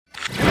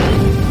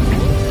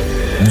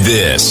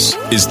This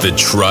is the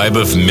Tribe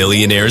of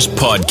Millionaires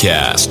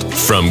podcast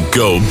from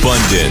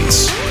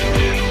GoBundance.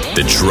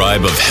 The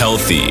tribe of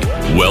healthy,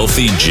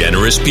 wealthy,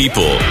 generous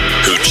people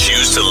who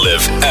choose to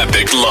live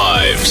epic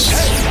lives.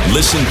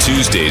 Listen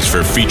Tuesdays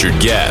for featured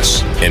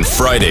guests and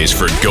Fridays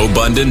for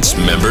GoBundance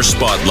member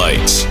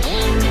spotlights.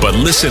 But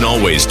listen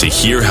always to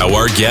hear how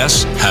our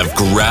guests have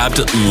grabbed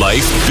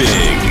life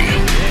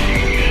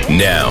big.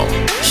 Now,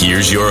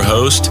 here's your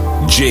host,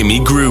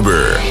 Jamie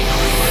Gruber.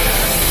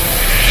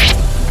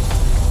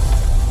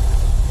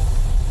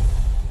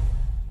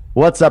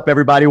 What's up,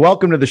 everybody?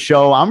 Welcome to the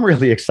show. I'm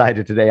really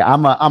excited today.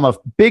 I'm a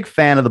big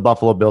fan of the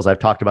Buffalo Bills. I've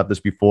talked about this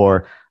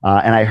before,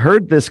 and I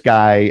heard this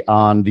guy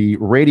on the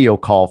radio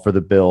call for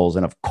the Bills,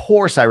 and of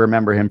course, I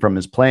remember him from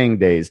his playing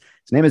days.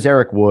 His name is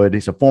Eric Wood.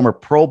 He's a former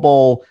Pro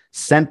Bowl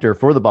center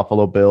for the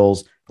Buffalo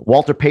Bills.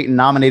 Walter Payton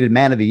nominated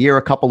Man of the Year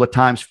a couple of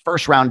times,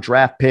 first-round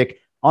draft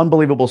pick,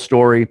 unbelievable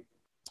story.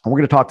 And we're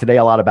going to talk today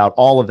a lot about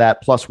all of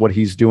that, plus what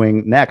he's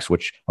doing next,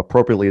 which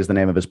appropriately is the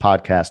name of his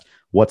podcast,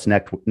 What's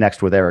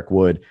Next with Eric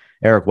Wood.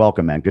 Eric,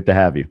 welcome, man. Good to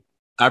have you.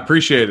 I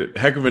appreciate it.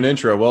 Heck of an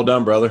intro. Well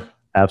done, brother.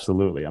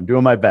 Absolutely. I'm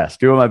doing my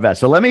best.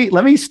 So let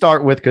me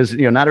start with, because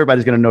not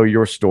everybody's going to know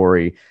your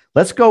story.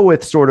 Let's go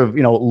with sort of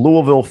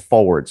Louisville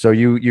forward. So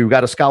you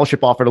got a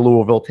scholarship offer to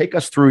Louisville. Take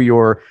us through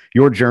your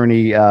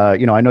journey. I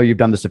know you've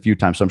done this a few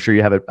times, so I'm sure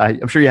you have it.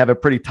 I'm sure you have it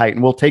pretty tight,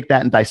 and we'll take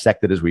that and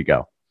dissect it as we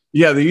go.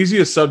 Yeah, the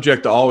easiest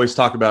subject to always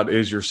talk about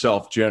is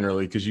yourself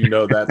generally, because you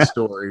know that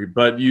story.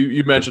 But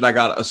you mentioned I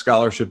got a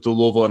scholarship to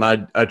Louisville,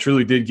 and I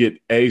truly did get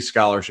a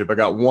scholarship. I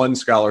got one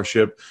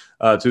scholarship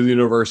to the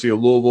University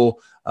of Louisville.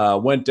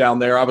 Went down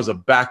there. I was a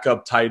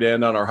backup tight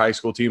end on our high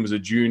school team as a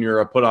junior.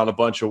 I put on a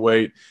bunch of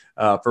weight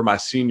for my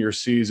senior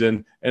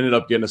season. Ended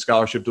up getting a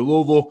scholarship to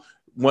Louisville.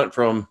 I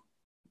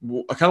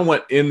kind of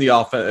went in the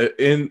offense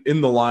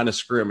in the line of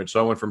scrimmage.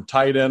 So I went from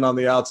tight end on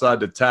the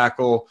outside to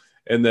tackle,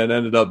 and then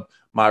ended up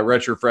my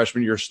redshirt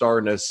freshman year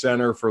starting as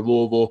center for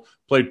Louisville.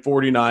 Played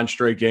 49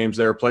 straight games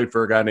there. Played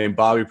for a guy named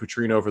Bobby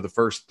Petrino for the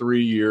first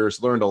 3 years.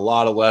 Learned a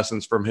lot of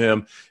lessons from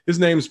him. His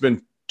name's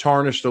been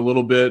tarnished a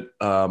little bit.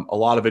 A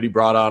lot of it he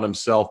brought on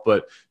himself,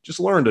 but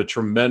just learned a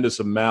tremendous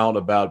amount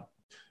about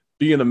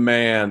being a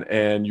man,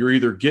 and you're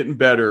either getting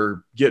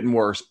better, getting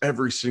worse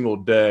every single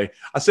day.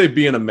 I say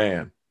being a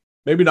man,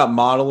 maybe not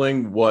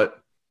modeling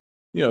what,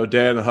 dad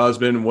and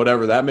husband,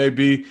 whatever that may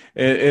be.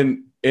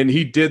 And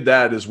he did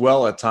that as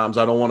well at times.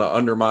 I don't want to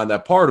undermine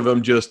that part of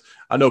him. Just,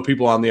 I know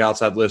people on the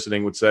outside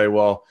listening would say,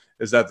 well,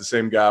 is that the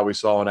same guy we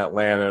saw in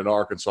Atlanta and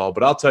Arkansas?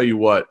 But I'll tell you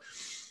what,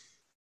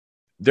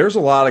 there's a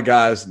lot of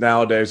guys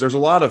nowadays. There's a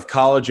lot of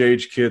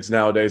college-age kids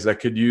nowadays that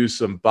could use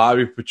some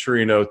Bobby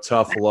Petrino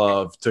tough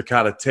love to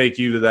kind of take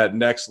you to that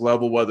next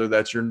level, whether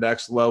that's your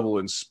next level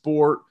in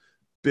sport,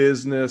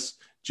 business,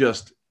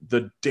 just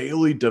the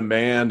daily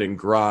demand and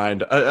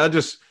grind.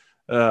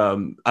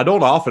 I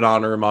don't often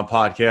honor him on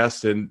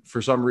podcast, and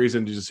for some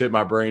reason, it just hit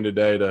my brain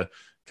today to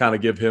kind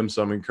of give him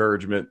some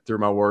encouragement through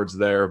my words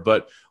there.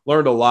 But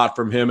learned a lot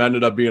from him.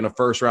 Ended up being a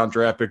first-round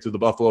draft pick to the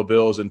Buffalo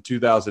Bills in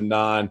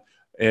 2009,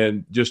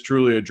 and just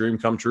truly a dream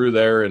come true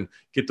there, and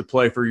get to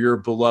play for your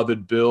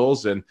beloved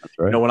Bills. And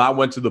right. When I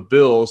went to the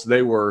Bills,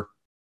 they were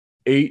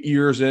 8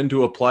 years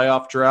into a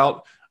playoff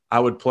drought. I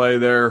would play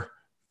there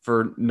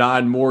for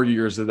 9 more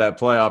years of that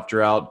playoff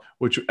drought,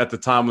 which at the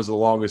time was the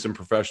longest in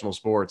professional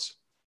sports.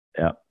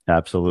 Yeah,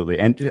 absolutely.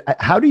 And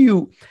how do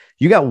you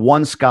got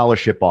one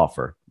scholarship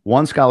offer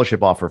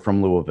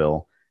from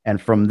Louisville. And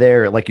from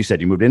there, like you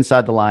said, you moved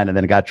inside the line and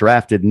then got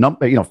drafted,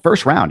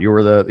 first round. You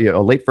were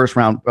the mid first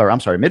round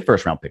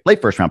pick,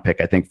 late first round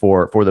pick, I think,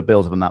 for the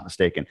Bills, if I'm not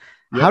mistaken.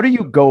 Yep. How do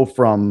you go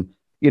from,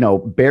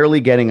 barely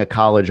getting a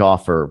college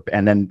offer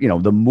and then,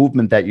 the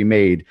movement that you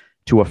made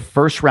to a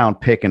first round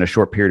pick in a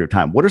short period of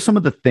time? What are some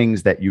of the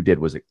things that you did?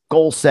 Was it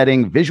goal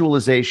setting,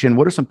 visualization?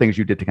 What are some things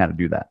you did to kind of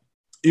do that?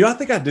 I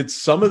think I did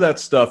some of that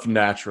stuff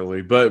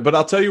naturally, but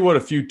I'll tell you what a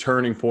few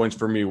turning points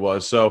for me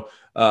was. So,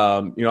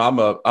 I'm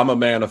a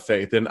man of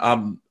faith, and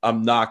I'm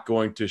not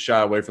going to shy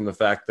away from the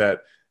fact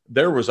that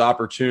there was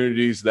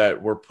opportunities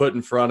that were put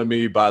in front of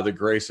me by the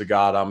grace of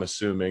God, I'm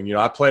assuming.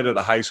 I played at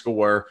a high school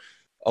where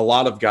a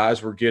lot of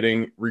guys were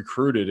getting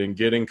recruited and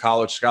getting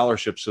college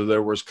scholarships. So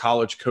there was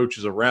college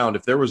coaches around.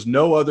 If there was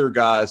no other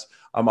guys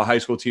on my high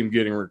school team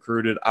getting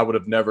recruited, I would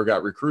have never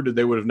got recruited.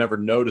 They would have never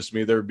noticed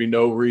me. There would be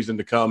no reason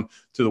to come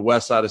to the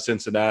west side of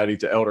Cincinnati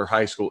to Elder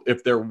High School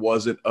if there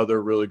wasn't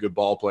other really good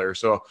ball players.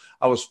 So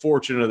I was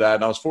fortunate of that.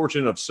 And I was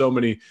fortunate of so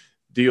many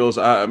deals.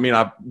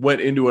 I went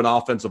into an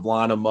offensive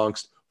line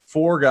amongst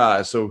 4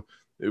 guys. So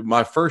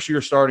my first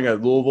year starting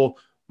at Louisville,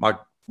 my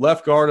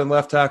left guard and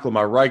left tackle,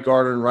 my right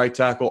guard and right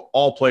tackle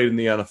all played in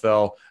the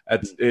NFL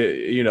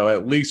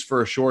at least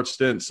for a short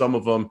stint, some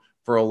of them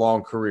for a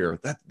long career.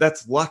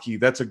 That's lucky.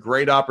 That's a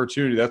great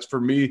opportunity. That's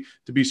for me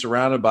to be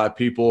surrounded by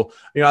people.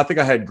 I think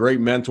I had great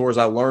mentors.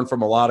 I learned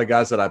from a lot of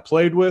guys that I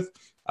played with.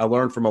 I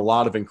learned from a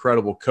lot of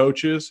incredible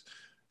coaches.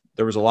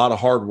 There was a lot of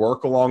hard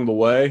work along the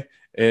way.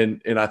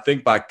 And I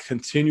think by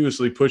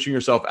continuously pushing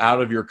yourself out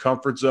of your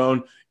comfort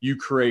zone, you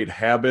create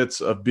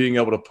habits of being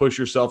able to push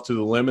yourself to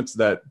the limits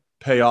that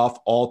pay off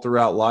all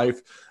throughout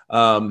life.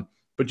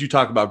 But you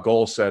talk about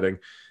goal setting.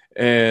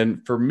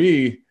 And for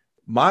me,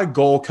 my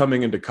goal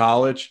coming into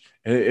college,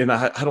 and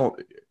I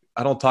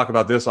don't talk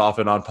about this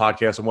often on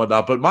podcasts and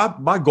whatnot, but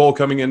my goal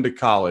coming into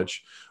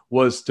college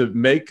was to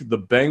make the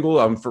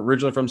Bengals. I'm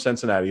originally from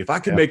Cincinnati. If I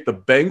could make the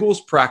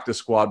Bengals practice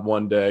squad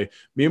one day,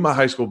 me and my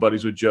high school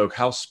buddies would joke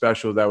how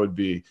special that would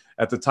be.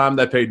 At the time,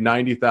 that paid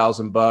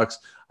 $90,000.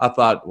 I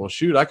thought, well,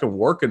 shoot, I can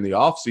work in the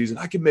off season.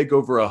 I can make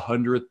over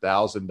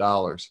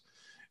 $100,000.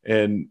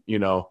 And, you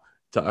know,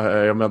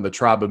 I'm on the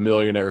Tribe of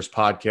Millionaires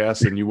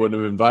podcast, and you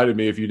wouldn't have invited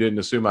me if you didn't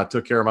assume I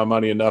took care of my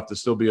money enough to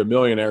still be a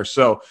millionaire.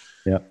 So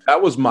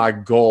that was my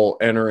goal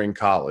entering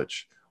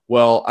college.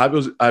 Well,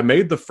 I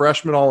made the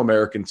freshman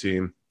All-American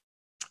team.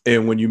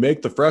 And when you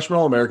make the freshman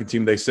All-American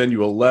team, they send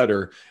you a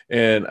letter,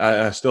 and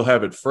I still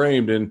have it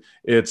framed. And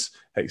it's,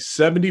 hey,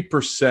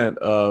 70%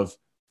 of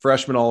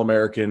freshman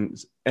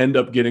All-Americans end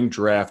up getting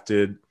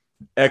drafted.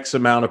 X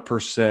amount of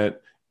percent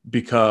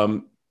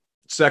become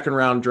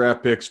second-round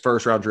draft picks,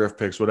 first-round draft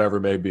picks, whatever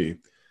it may be.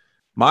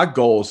 My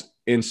goals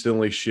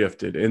instantly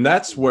shifted. And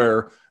that's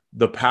where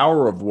the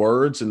power of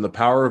words and the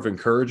power of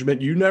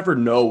encouragement, you never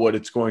know what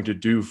it's going to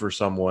do for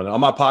someone.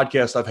 On my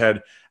podcast, I've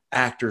had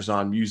actors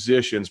on,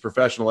 musicians,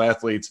 professional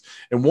athletes.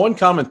 And one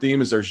common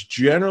theme is there's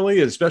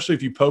generally, especially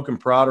if you poke and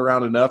prod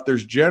around enough,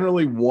 there's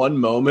generally one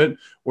moment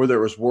where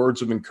there was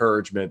words of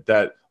encouragement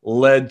that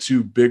led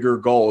to bigger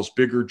goals,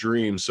 bigger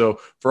dreams.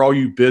 So for all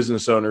you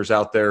business owners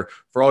out there,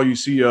 for all you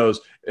CEOs,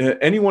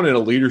 anyone in a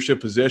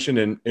leadership position,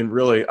 and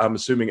really, I'm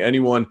assuming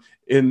anyone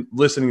in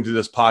listening to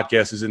this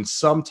podcast is in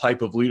some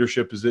type of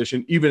leadership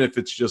position, even if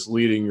it's just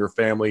leading your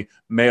family,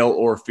 male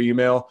or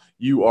female,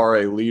 you are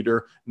a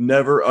leader.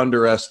 Never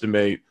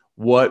underestimate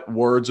what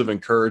words of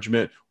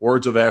encouragement,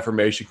 words of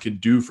affirmation can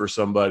do for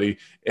somebody.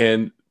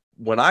 And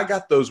when I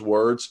got those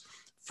words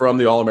from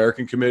the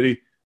All-American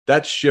Committee,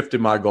 that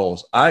shifted my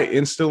goals. I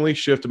instantly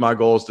shifted my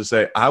goals to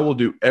say, I will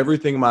do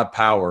everything in my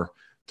power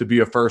to be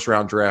a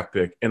first-round draft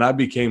pick. And I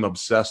became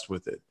obsessed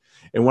with it.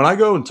 And when I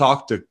go and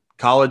talk to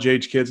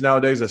college-age kids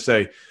nowadays, I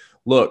say,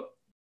 look,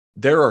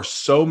 there are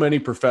so many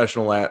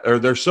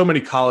there's so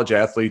many college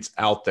athletes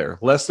out there.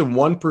 Less than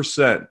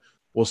 1%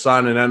 will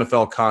sign an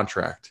NFL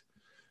contract.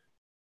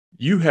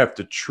 You have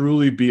to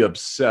truly be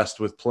obsessed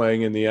with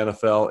playing in the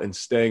NFL and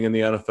staying in the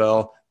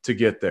NFL to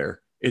get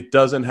there. It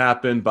doesn't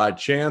happen by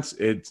chance.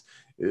 It's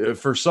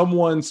for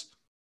someone's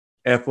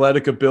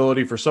athletic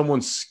ability, for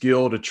someone's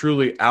skill to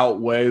truly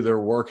outweigh their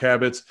work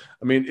habits.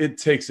 I mean, it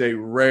takes a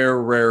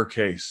rare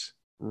case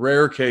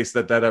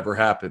that ever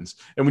happens.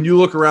 And when you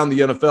look around the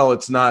NFL,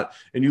 it's not,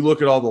 and you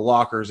look at all the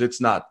lockers, it's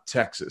not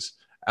Texas,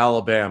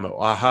 Alabama,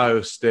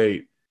 Ohio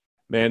State,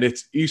 man,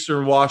 it's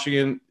Eastern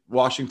Washington,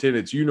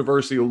 it's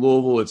University of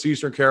Louisville, it's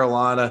Eastern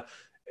Carolina,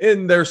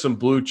 and there's some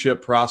blue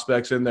chip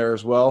prospects in there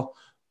as well.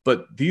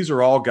 But these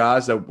are all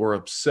guys that were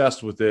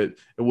obsessed with it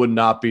and would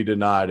not be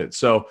denied it.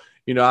 So,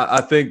 you know,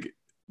 I think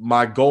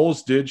my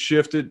goals did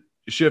shift,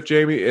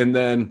 Jamie, and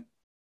then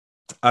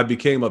I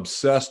became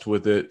obsessed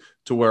with it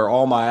to where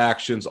all my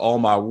actions, all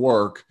my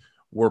work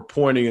were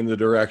pointing in the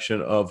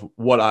direction of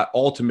what I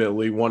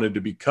ultimately wanted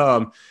to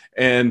become.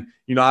 And,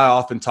 you know, I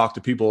often talk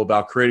to people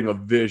about creating a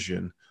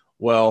vision.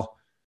 Well,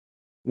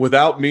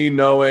 without me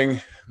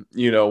knowing,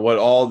 you know, what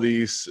all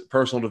these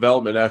personal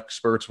development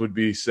experts would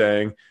be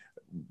saying,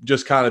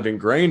 just kind of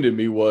ingrained in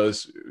me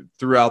was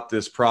throughout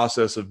this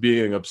process of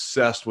being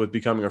obsessed with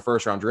becoming a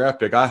first-round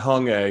draft pick, I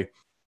hung a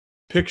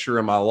picture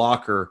in my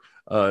locker.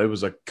 It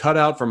was a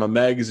cutout from a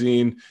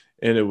magazine,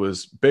 and it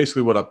was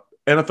basically what a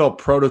NFL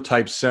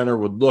prototype center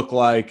would look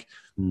like,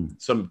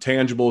 some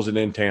tangibles and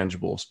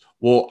intangibles.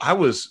 Well, I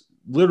was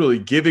literally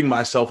giving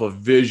myself a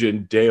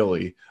vision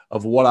daily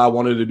of what I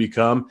wanted to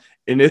become.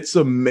 And it's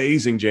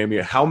amazing, Jamie,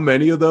 how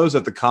many of those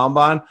at the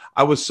combine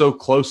I was so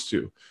close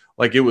to.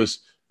 Like, it was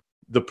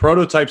the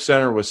prototype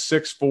center was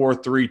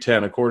 6'4",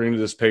 310, according to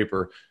this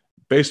paper.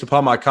 Based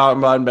upon my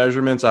combine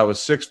measurements, I was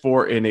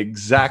 6'4" and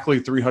exactly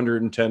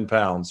 310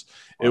 pounds.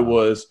 Wow. It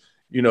was,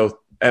 you know,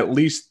 at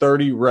least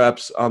 30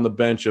 reps on the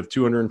bench of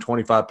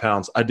 225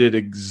 pounds. I did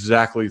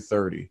exactly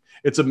 30.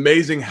 It's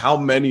amazing how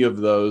many of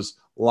those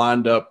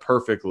lined up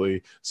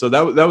perfectly. So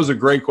that was a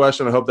great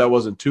question. I hope that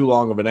wasn't too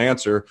long of an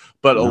answer.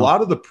 But a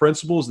lot of the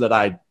principles that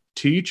I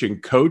teach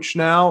and coach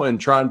now and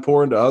try and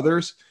pour into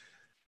others,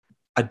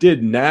 I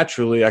did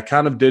naturally. I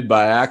kind of did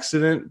by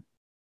accident,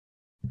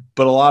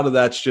 but a lot of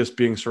that's just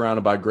being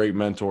surrounded by great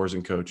mentors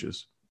and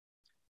coaches.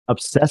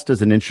 Obsessed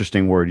is an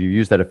interesting word. You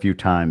used that a few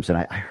times. And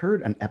I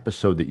heard an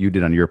episode that you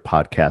did on your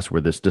podcast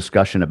where this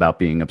discussion about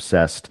being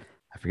obsessed,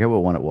 I forget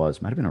what one it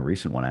was. Might've been a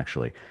recent one,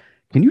 actually.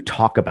 Can you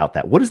talk about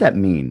that? What does that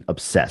mean,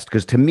 obsessed?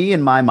 Because to me,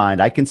 in my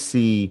mind, I could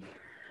see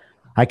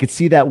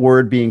that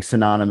word being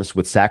synonymous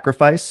with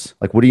sacrifice.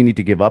 Like, what do you need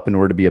to give up in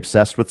order to be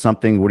obsessed with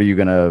something? What are you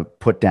going to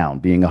put down?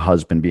 Being a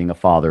husband, being a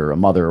father, or a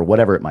mother, or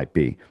whatever it might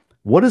be.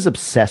 What does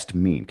obsessed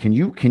mean? Can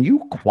you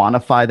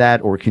quantify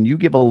that, or can you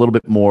give a little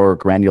bit more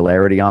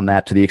granularity on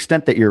that to the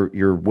extent that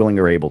you're willing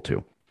or able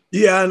to?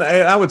 Yeah, and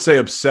I would say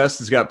obsessed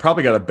has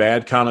probably got a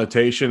bad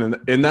connotation,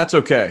 and that's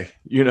okay.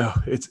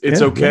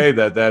 It's okay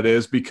that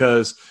is,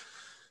 because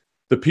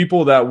the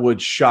people that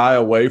would shy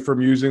away from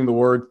using the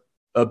word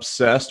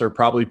obsessed are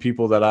probably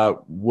people that I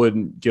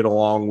wouldn't get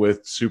along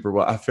with super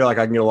well. I feel like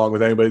I can get along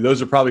with anybody.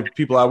 Those are probably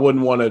people I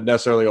wouldn't want to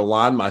necessarily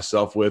align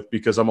myself with,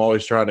 because I'm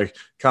always trying to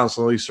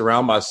constantly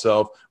surround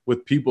myself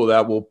with people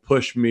that will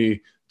push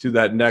me to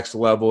that next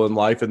level in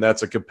life. And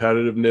that's a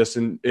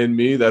competitiveness in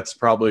me. That's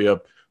probably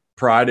a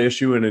pride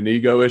issue and an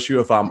ego issue,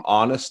 if I'm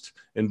honest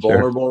and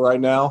vulnerable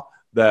right now,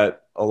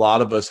 that a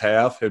lot of us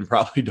have and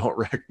probably don't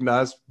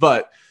recognize.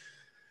 But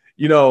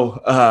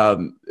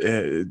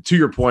to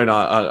your point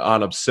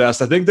on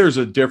obsessed, I think there's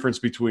a difference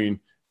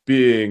between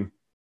being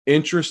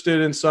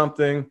interested in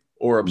something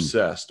or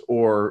obsessed,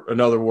 or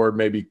another word,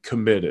 maybe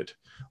committed.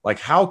 Like,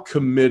 how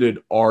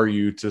committed are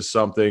you to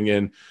something?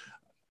 And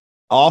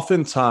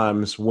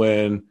oftentimes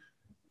when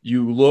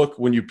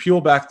you peel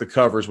back the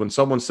covers, when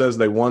someone says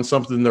they want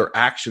something, their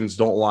actions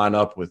don't line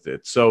up with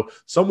it. So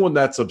someone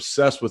that's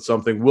obsessed with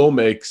something will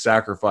make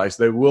sacrifice.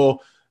 They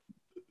will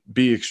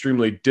be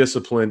extremely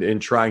disciplined in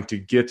trying to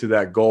get to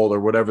that goal or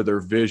whatever their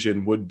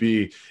vision would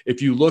be.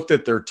 If you looked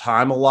at their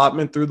time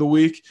allotment through the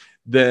week,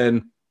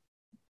 then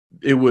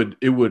it would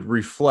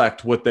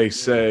reflect what they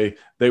say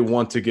they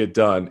want to get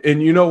done.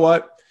 And you know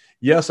what?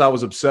 Yes, I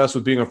was obsessed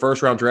with being a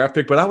first round draft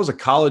pick, but I was a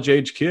college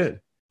age kid.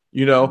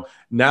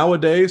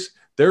 Nowadays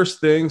there's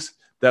things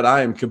that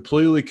I am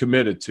completely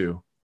committed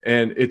to.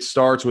 And it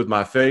starts with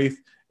my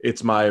faith.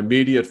 It's my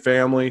immediate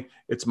family.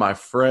 It's my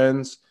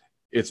friends.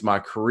 It's my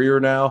career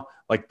now.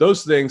 Like,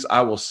 those things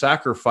I will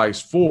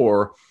sacrifice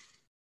for.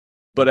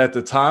 But at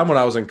the time when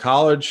I was in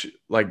college,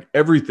 like,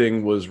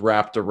 everything was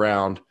wrapped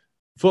around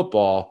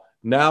football.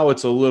 Now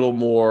it's a little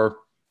more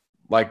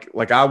like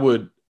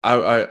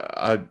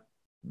I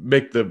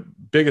make the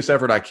biggest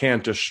effort I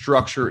can to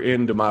structure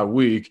into my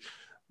week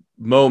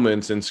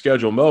moments and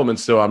schedule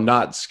moments, so I'm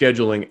not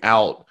scheduling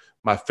out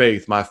my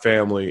faith, my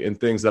family, and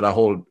things that I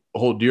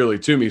hold dearly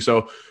to me.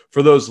 So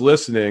for those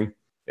listening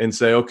and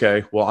say,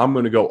 okay, well, I'm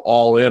going to go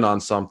all in on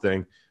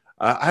something,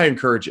 I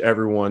encourage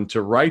everyone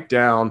to write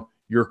down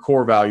your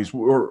core values,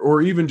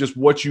 or even just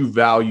what you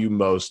value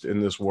most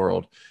in this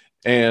world.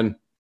 And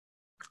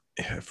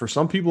for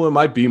some people, it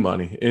might be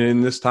money. And in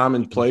this time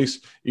and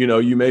place,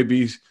 you may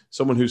be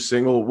someone who's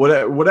single,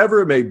 whatever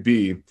it may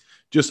be.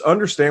 Just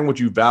understand what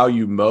you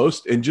value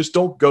most, and just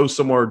don't go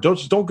somewhere.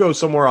 Don't go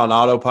somewhere on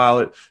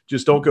autopilot.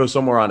 Just don't go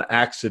somewhere on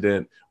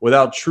accident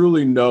without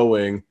truly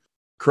knowing,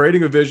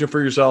 creating a vision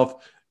for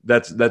yourself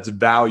that's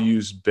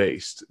values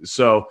based.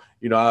 So,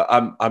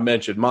 I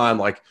mentioned mine.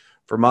 Like,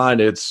 for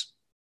mine, it's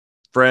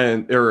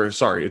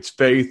it's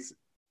faith,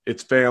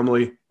 it's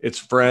family, it's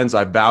friends.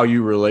 I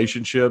value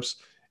relationships,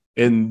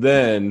 and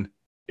then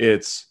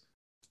it's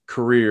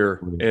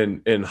career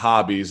and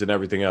hobbies and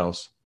everything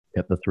else.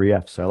 Yep, the 3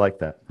 Fs. I like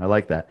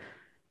that.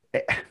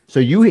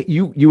 So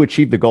you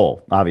achieved the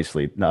goal,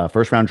 obviously.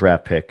 First round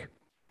draft pick.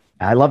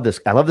 I love this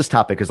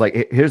topic because,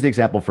 like, here's the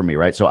example for me,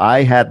 right? So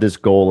I had this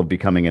goal of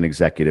becoming an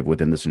executive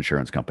within this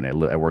insurance company.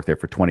 I worked there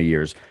for 20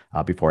 years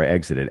before I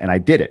exited, and I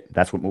did it.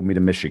 That's what moved me to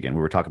Michigan.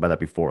 We were talking about that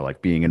before,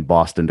 like being in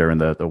Boston during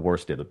the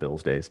worst day of the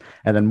Bills days,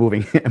 and then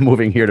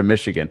moving here to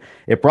Michigan.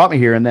 It brought me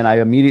here, and then I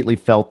immediately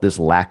felt this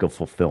lack of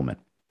fulfillment.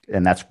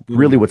 And that's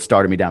really what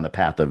started me down the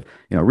path of,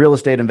 real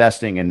estate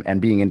investing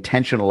and being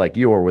intentional, like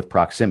you are, with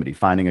proximity,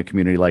 finding a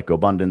community like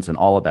GoBundance and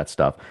all of that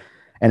stuff.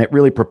 And it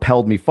really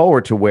propelled me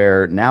forward to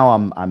where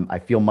now I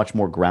feel much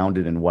more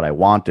grounded in what I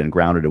want and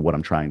grounded in what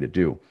I'm trying to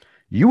do.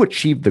 You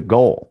achieved the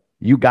goal.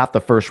 You got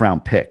the first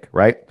round pick,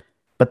 right?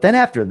 But then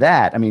after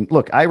that, I mean,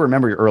 look, I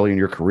remember early in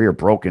your career,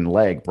 broken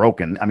leg.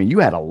 I mean, you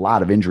had a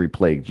lot of injury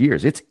plagued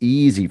years. It's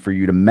easy for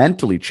you to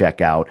mentally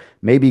check out,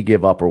 maybe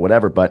give up or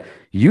whatever, but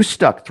you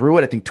stuck through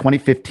it. I think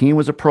 2015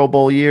 was a Pro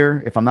Bowl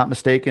year, if I'm not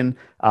mistaken.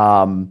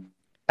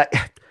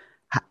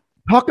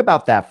 Talk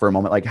about that for a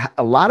moment. Like,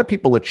 a lot of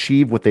people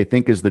achieve what they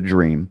think is the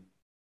dream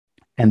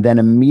and then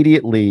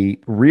immediately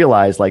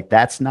realize, like,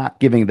 that's not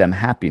giving them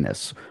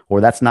happiness, or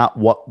that's not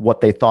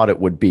what they thought it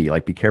would be.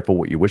 Like, be careful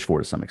what you wish for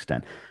to some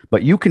extent.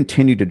 But you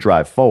continue to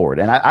drive forward.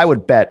 And I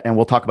would bet, and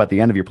we'll talk about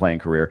the end of your playing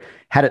career,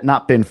 had it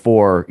not been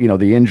for,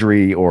 the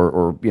injury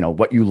or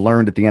what you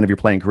learned at the end of your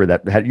playing career,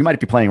 you might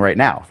be playing right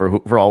now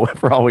for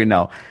all we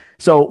know.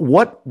 So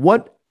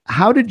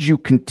how did you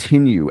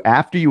continue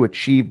after you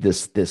achieved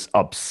this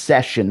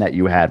obsession that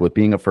you had with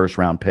being a first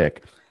round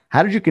pick?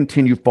 How did you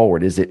continue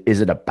forward? Is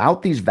it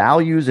about these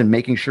values and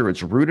making sure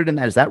it's rooted in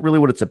that? Is that really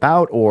what it's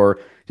about? Or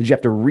did you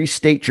have to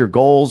restate your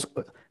goals?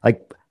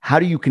 Like, how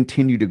do you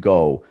continue to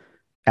go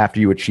after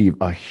you achieve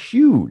a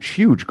huge,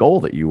 huge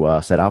goal that you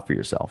set out for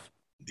yourself?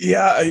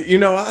 Yeah.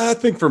 I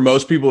think for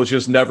most people, it's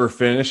just never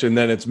finish, and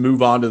then it's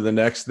move on to the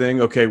next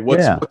thing. Okay.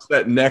 What's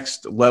that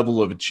next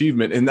level of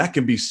achievement? And that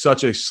can be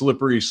such a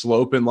slippery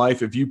slope in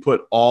life. If you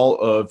put all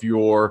of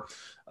your,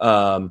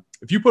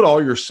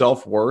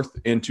 self-worth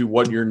into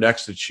what your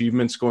next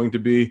achievement's going to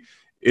be,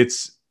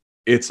 it's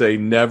it's a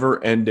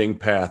never ending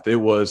path.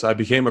 I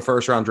became a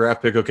first round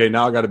draft pick. Okay,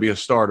 now I got to be a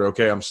starter.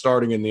 Okay, I'm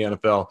starting in the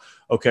NFL.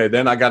 Okay,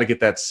 then I got to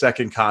get that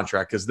second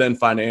contract because then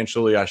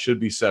financially I should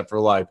be set for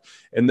life.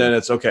 And then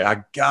it's okay,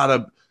 I got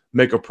to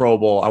make a Pro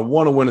Bowl. I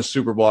want to win a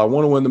Super Bowl. I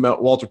want to win the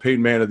Walter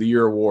Payton Man of the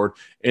Year award.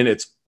 And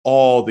it's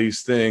all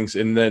these things.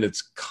 And then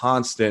it's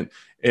constant.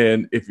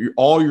 And if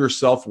all your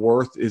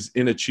self-worth is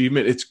in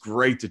achievement, it's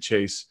great to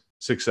chase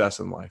success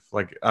in life.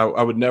 Like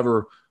I would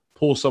never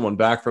pull someone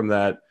back from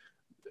that.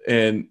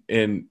 And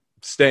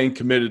staying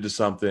committed to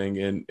something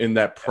and in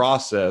that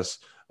process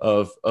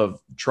of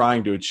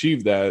trying to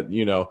achieve that,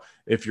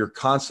 if you're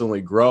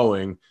constantly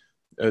growing,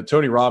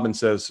 Tony Robbins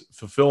says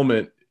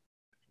fulfillment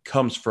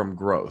comes from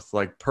growth.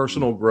 Like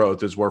personal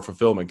growth is where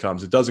fulfillment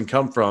comes. It doesn't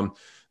come from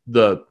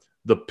the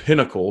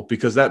pinnacle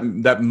because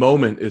that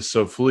moment is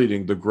so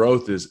fleeting. The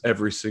growth is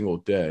every single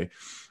day.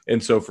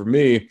 And so for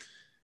me,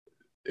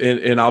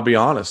 and I'll be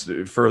honest,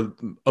 for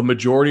a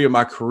majority of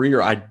my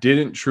career, I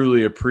didn't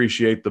truly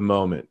appreciate the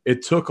moment.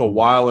 It took a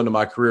while into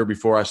my career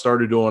before I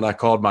started doing what I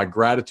called my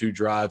gratitude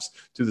drives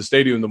to the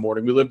stadium in the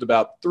morning. We lived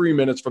about 3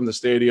 minutes from the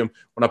stadium.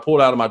 When I pulled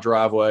out of my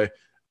driveway,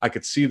 I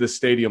could see the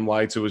stadium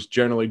lights. It was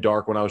generally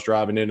dark when I was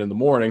driving in the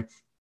morning.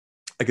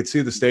 I could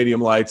see the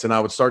stadium lights, and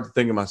I would start to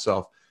think to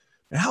myself,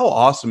 how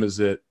awesome is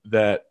it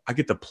that I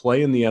get to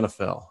play in the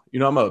NFL?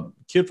 I'm a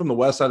kid from the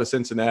west side of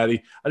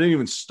Cincinnati. I didn't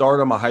even start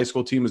on my high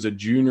school team as a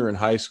junior in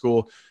high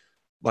school.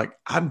 Like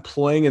I'm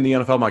playing in the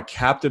NFL, I'm a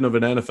captain of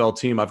an NFL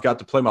team. I've got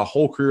to play my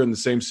whole career in the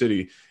same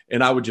city.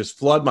 And I would just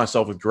flood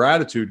myself with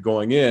gratitude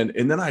going in.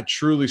 And then I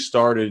truly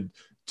started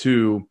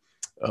to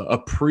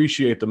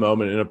appreciate the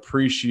moment and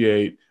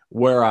appreciate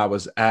where I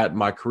was at in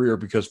my career,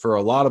 because for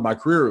a lot of my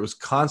career, it was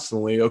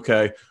constantly,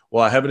 okay,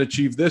 well, I haven't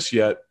achieved this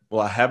yet.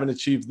 Well, I haven't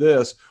achieved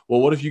this.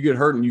 Well, what if you get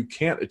hurt and you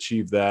can't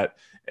achieve that?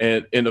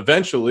 And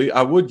eventually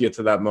I would get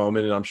to that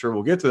moment, and I'm sure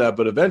we'll get to that,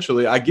 but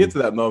eventually I get to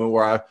that moment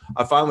where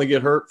I finally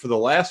get hurt for the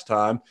last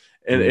time,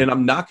 and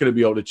I'm not going to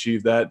be able to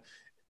achieve that.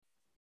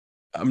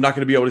 I'm not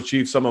going to be able to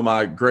achieve some of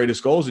my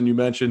greatest goals. And you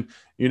mentioned,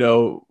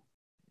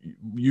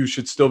 you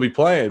should still be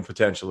playing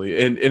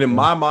potentially. And in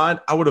my mind,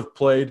 I would have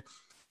played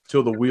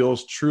till the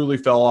wheels truly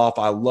fell off.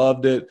 I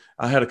loved it.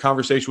 I had a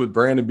conversation with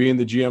Brandon Beane,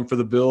 the GM for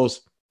the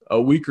Bills,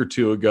 a week or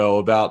two ago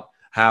about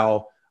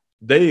how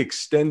they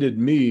extended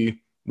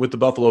me with the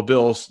Buffalo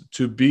Bills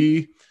to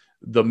be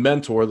the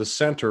mentor, the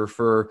center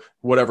for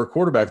whatever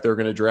quarterback they're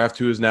going to draft,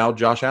 who is now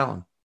Josh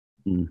Allen.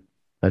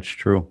 That's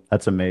true.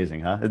 That's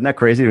amazing, huh? Isn't that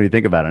crazy when you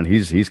think about it? And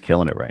he's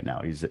killing it right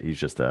now. He's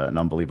just an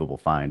unbelievable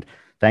find.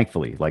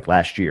 Thankfully, like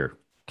last year,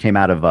 came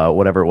out of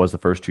whatever it was the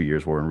first 2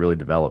 years were and really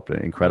developed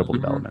an incredible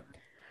development.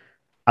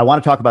 I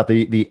want to talk about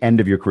the end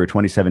of your career,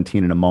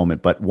 2017, in a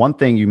moment. But one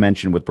thing you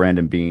mentioned with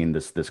Brandon Beane,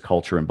 this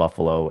culture in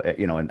Buffalo,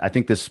 and I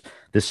think this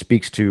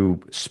speaks to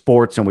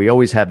sports, and we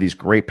always have these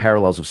great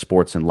parallels of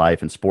sports in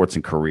life and sports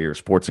and career,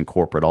 sports and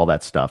corporate, all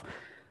that stuff.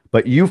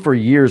 But you, for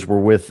years, were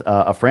with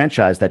a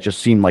franchise that just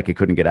seemed like it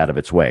couldn't get out of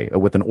its way,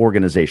 with an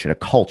organization, a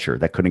culture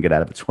that couldn't get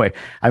out of its way.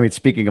 I mean,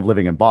 speaking of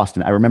living in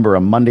Boston, I remember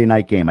a Monday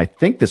night game. I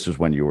think this was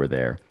when you were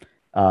there.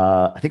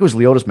 I think it was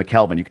Leotis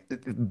McKelvin.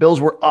 The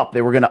Bills were up.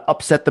 They were going to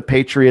upset the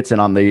Patriots,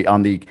 and on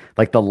the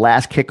like the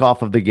last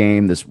kickoff of the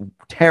game, this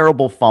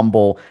terrible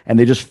fumble, and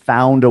they just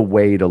found a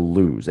way to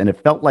lose. And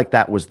it felt like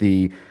that was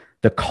the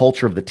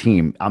culture of the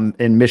team. I'm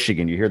in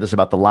Michigan. You hear this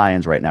about the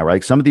Lions right now, right?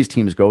 Like some of these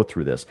teams go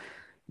through this.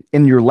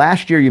 In your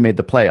last year, you made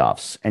the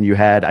playoffs, and you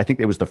had, I think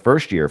it was the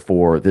first year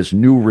for this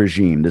new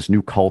regime, this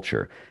new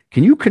culture.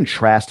 Can you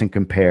contrast and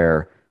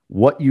compare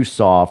what you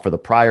saw for the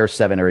prior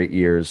 7 or 8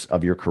 years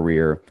of your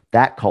career,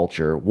 that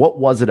culture? What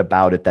was it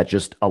about it that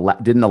just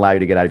didn't allow you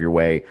to get out of your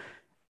way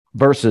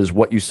versus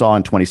what you saw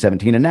in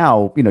 2017? And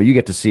now, you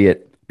get to see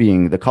it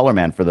being the color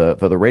man for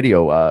the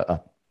radio,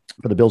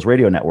 for the Bills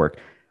radio network.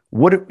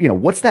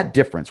 What's that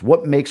difference?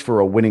 What makes for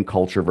a winning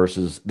culture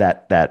versus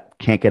that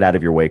can't get out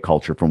of your way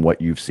culture from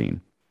what you've seen?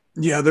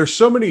 Yeah, there's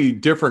so many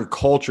different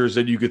cultures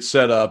that you could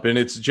set up, and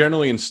it's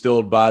generally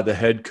instilled by the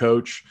head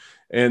coach.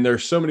 And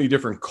there's so many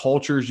different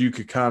cultures you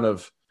could kind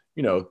of,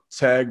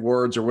 tag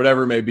words or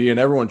whatever it may be. And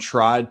everyone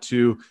tried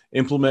to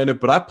implement it.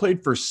 But I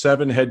played for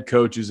 7 head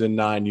coaches in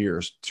 9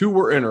 years. 2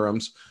 were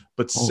interims,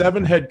 but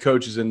 7 head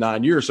coaches in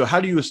 9 years. So how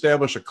do you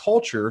establish a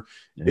culture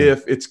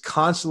if it's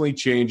constantly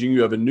changing?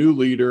 You have a new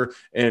leader,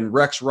 and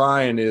Rex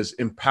Ryan is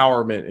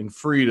empowerment and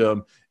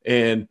freedom.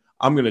 And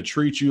I'm going to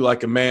treat you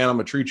like a man. I'm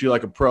going to treat you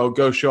like a pro.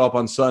 Go show up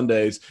on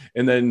Sundays.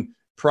 And then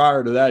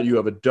prior to that, you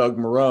have a Doug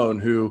Marrone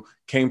who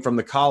came from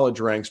the college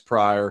ranks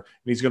prior, and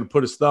he's going to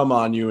put his thumb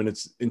on you, and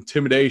it's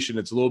intimidation.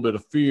 It's a little bit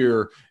of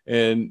fear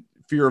and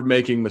fear of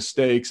making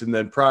mistakes. And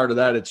then prior to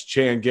that, it's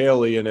Chan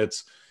Gailey, and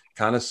it's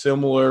kind of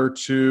similar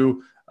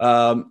to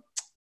him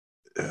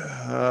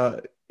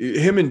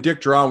and Dick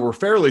Drawn were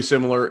fairly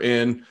similar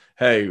in,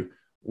 hey,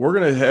 we're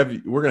going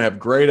to have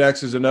great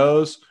X's and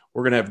O's.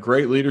 We're going to have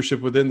great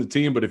leadership within the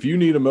team. But if you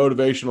need a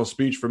motivational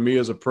speech from me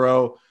as a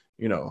pro,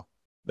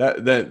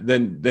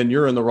 then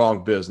you're in the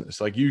wrong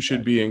business. Like, you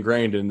should be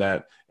ingrained in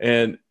that.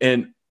 And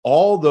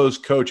all those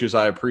coaches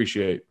I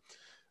appreciate.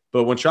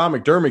 But when Sean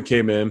McDermott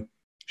came in,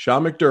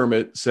 Sean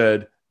McDermott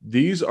said,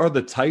 these are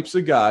the types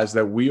of guys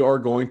that we are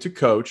going to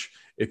coach.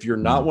 If you're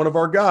not one of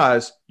our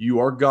guys, you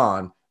are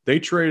gone. They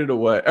traded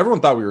away.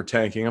 Everyone thought we were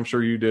tanking. I'm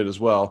sure you did as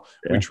well.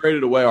 Yeah. We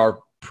traded away our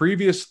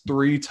previous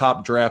 3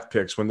 top draft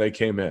picks when they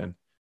came in,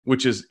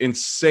 which is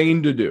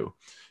insane to do.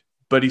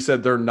 But he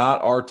said they're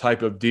not our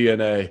type of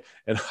DNA.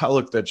 And I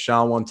looked at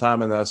Sean one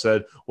time and I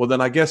said, well,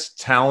 then I guess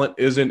talent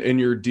isn't in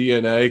your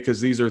DNA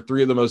because these are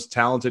 3 of the most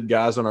talented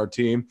guys on our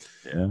team.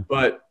 Yeah.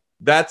 But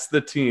that's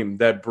the team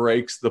that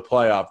breaks the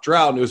playoff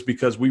drought. And it was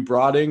because we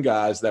brought in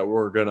guys that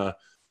were going to,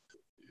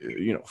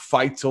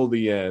 fight till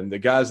the end, the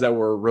guys that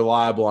were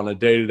reliable on a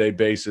day-to-day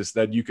basis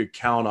that you could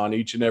count on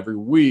each and every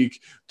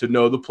week to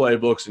know the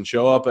playbooks and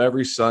show up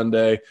every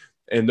Sunday.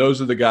 And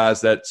those are the guys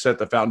that set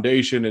the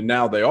foundation. And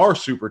now they are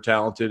super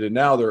talented. And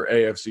now they're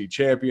AFC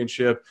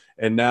championship.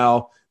 And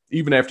now,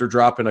 even after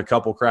dropping a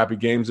couple crappy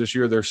games this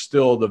year, they're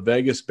still the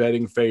Vegas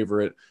betting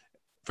favorite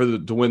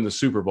to win the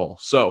Super Bowl.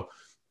 So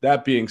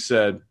that being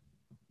said,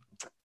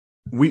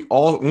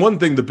 one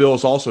thing the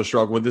Bills also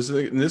struggle with,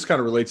 and this kind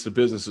of relates to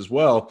business as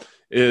well,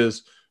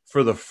 is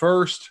for the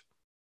first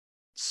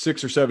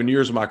 6 or 7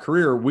 years of my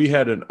career, we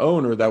had an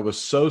owner that was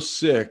so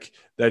sick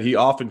that he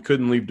often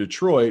couldn't leave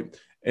Detroit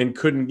and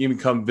couldn't even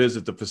come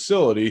visit the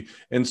facility.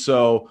 And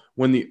so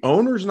when the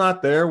owner's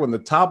not there, when the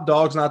top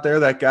dog's not there,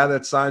 that guy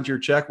that signs your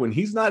check, when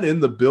he's not in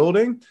the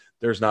building,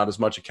 there's not as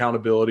much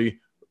accountability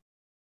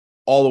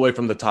all the way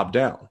from the top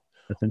down.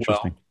 That's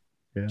interesting.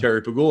 Yeah.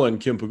 Terry Pegula and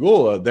Kim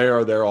Pegula, they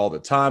are there all the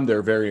time.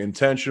 They're very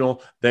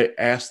intentional. They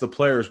ask the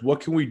players,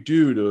 what can we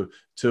do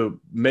to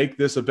make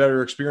this a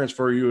better experience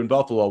for you in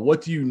Buffalo?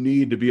 What do you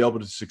need to be able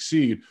to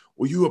succeed?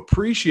 Well, you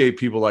appreciate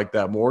people like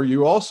that more.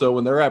 You also,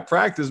 when they're at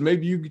practice,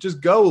 maybe you could just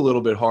go a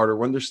little bit harder.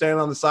 When they're standing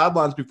on the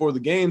sidelines before the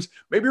games,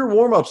 maybe your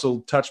warm-ups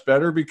will touch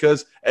better,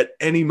 because at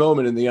any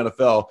moment in the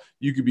NFL,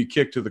 you could be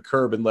kicked to the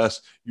curb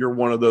unless you're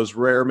one of those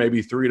rare,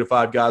 maybe 3 to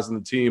 5 guys on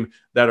the team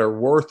that are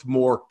worth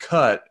more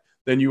cut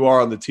than you are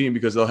on the team,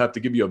 because they'll have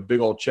to give you a big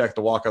old check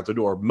to walk out the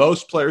door.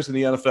 Most players in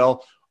the NFL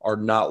are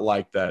not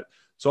like that.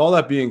 So all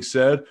that being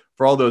said,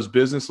 for all those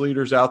business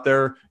leaders out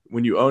there,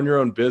 when you own your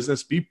own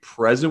business, be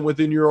present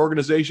within your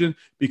organization,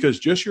 because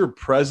just your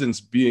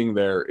presence being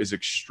there is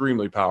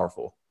extremely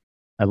powerful.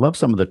 I love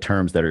some of the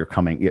terms that are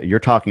coming. You're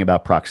talking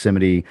about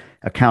proximity,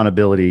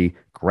 accountability,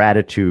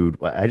 gratitude.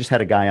 I just had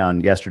a guy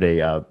on yesterday,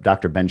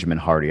 Dr. Benjamin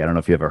Hardy. I don't know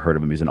if you ever heard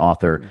of him. He's an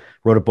author,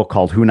 wrote a book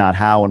called Who Not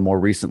How, and more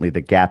recently,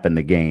 The Gap and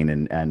the Gain.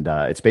 And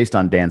it's based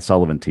on Dan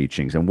Sullivan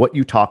teachings. And what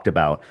you talked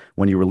about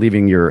when you were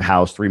leaving your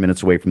house 3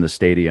 minutes away from the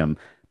stadium,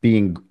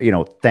 being,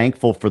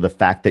 thankful for the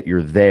fact that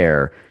you're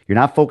there. You're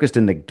not focused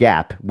in the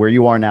gap where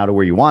you are now to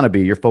where you want to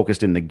be. You're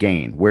focused in the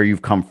gain, where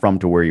you've come from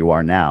to where you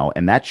are now.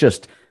 And that's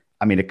just,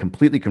 it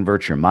completely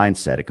converts your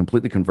mindset. It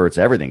completely converts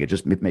everything.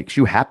 It makes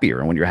you happier.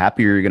 And when you're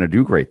happier, you're going to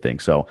do great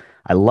things. So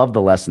I love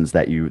the lessons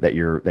that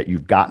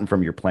you've gotten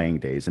from your playing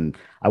days. And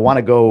I want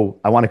to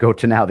go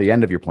to now the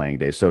end of your playing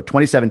days. So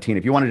 2017,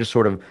 if you want to just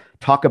sort of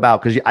talk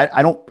about, because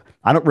I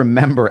don't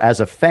remember, as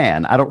a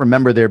fan, I don't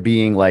remember there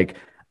being like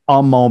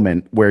a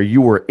moment where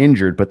you were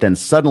injured, but then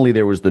suddenly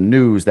there was the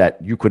news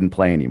that you couldn't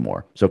play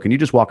anymore. So can you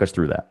just walk us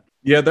through that?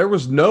 Yeah, there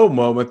was no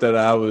moment that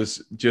I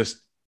was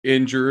just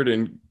injured,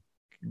 and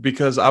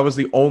because I was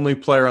the only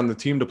player on the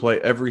team to play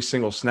every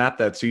single snap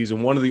that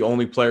season, one of the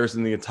only players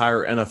in the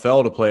entire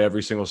NFL to play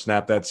every single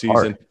snap that season.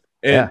 Hard.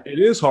 And yeah. It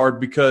is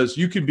hard, because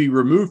you could be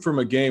removed from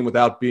a game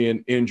without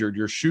being injured.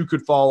 Your shoe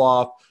could fall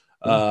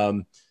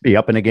off. Be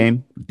up in a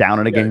game, down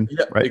in a game.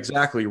 Yeah, right?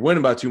 Exactly. You're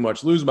winning by too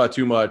much, losing by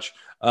too much.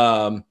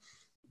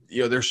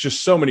 There's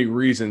just so many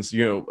reasons.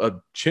 A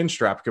chin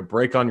strap could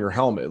break on your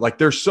helmet. Like,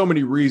 there's so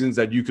many reasons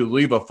that you could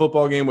leave a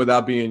football game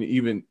without being,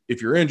 even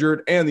if you're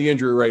injured, and the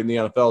injury rate in the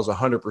NFL is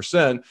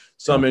 100%.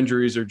 Some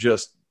injuries are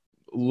just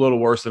a little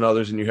worse than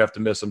others, and you have to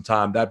miss some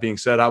time. That being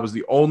said, I was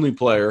the only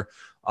player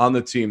on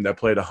the team that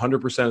played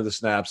 100% of the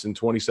snaps in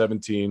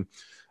 2017.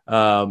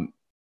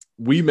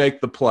 We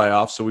make the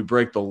playoffs, so we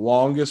break the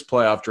longest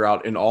playoff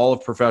drought in all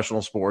of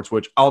professional sports,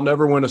 which I'll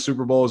never win a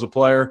Super Bowl as a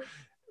player,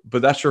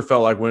 but that sure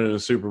felt like winning a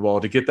Super Bowl.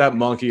 To get that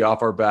monkey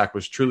off our back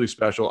was truly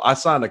special. I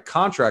signed a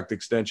contract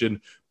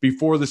extension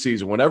before the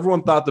season. When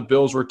everyone thought the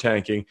Bills were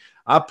tanking,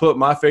 I put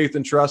my faith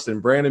and trust in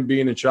Brandon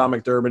Beane and Sean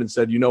McDermott and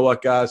said, you know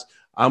what, guys,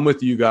 I'm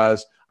with you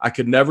guys. I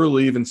could never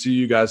leave and see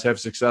you guys have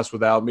success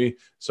without me,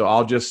 so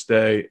I'll just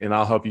stay, and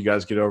I'll help you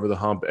guys get over the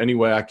hump any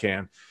way I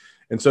can.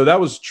 And so that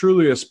was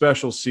truly a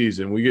special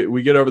season.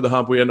 We get over the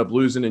hump. We end up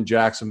losing in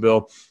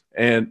Jacksonville,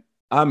 and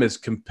I'm as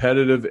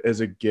competitive as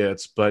it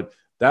gets, but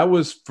that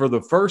was, for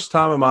the first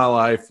time in my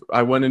life,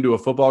 I went into a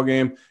football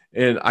game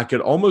and I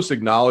could almost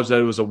acknowledge that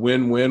it was a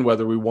win-win,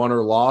 whether we won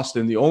or lost.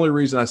 And the only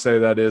reason I say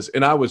that is,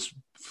 and I was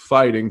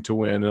fighting to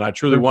win, and I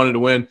truly wanted to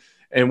win.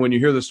 And when you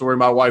hear the story,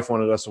 my wife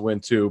wanted us to win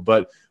too.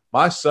 But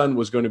my son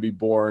was going to be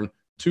born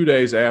 2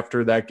 days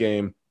after that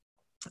game.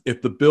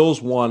 If the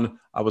Bills won,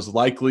 I was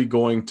likely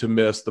going to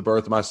miss the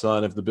birth of my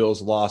son. If the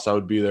Bills lost, I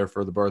would be there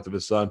for the birth of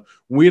his son.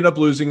 We ended up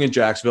losing in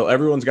Jacksonville.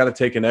 Everyone's got to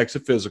take an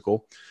exit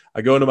physical.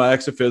 I go into my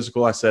exit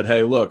physical. I said,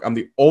 hey, look, I'm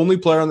the only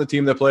player on the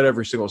team that played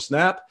every single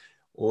snap.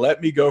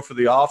 let me go for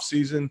the off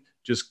season.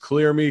 Just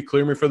clear me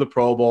for the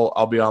Pro Bowl.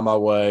 I'll be on my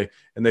way.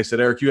 And they said,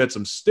 Eric, you had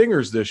some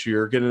stingers this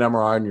year. Get an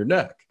MRI on your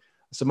neck.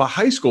 I said, my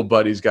high school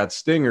buddies got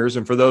stingers.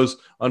 And for those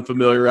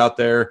unfamiliar out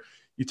there,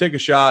 you take a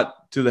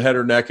shot to the head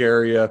or neck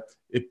area.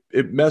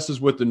 It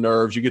messes with the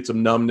nerves. You get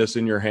some numbness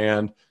in your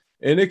hand.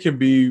 And it can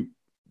be,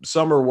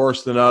 some are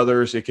worse than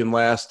others. It can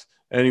last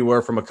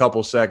anywhere from a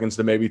couple seconds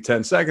to maybe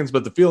 10 seconds,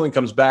 but the feeling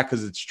comes back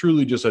because it's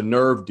truly just a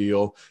nerve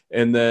deal.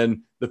 And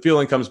then the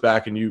feeling comes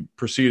back and you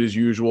proceed as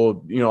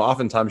usual.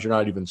 Oftentimes you're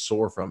not even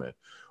sore from it.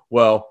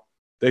 Well,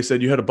 they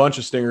said you had a bunch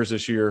of stingers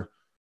this year.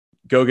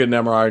 Go get an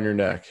MRI on your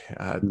neck.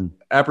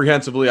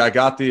 Apprehensively, I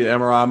got the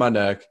MRI on my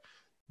neck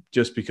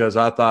just because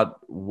I thought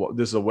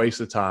this is a waste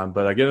of time.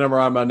 But I get an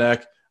MRI on my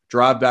neck,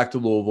 drive back to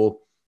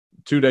Louisville.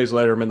 2 days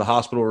later, I'm in the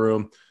hospital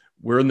room.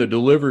 We're in the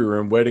delivery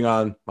room waiting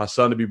on my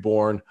son to be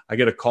born. I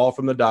get a call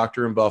from the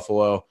doctor in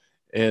Buffalo,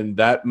 and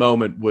that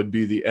moment would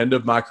be the end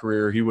of my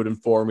career. He would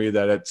inform me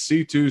that at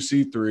C2,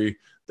 C3,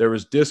 there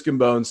was disc and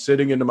bone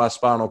sitting into my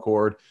spinal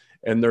cord,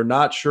 and they're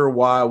not sure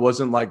why. I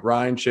wasn't like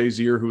Ryan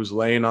Shazier, who was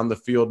laying on the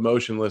field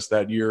motionless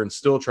that year and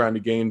still trying to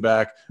gain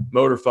back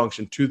motor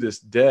function to this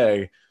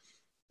day.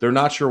 They're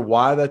not sure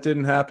why that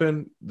didn't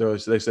happen.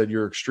 They said,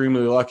 you're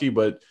extremely lucky,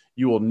 but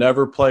you will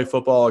never play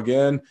football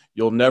again.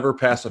 You'll never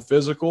pass a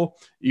physical,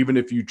 even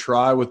if you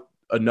try with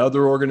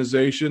another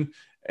organization,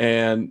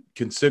 and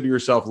consider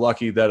yourself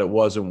lucky that it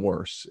wasn't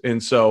worse.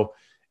 And so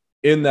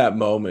in that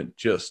moment,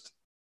 just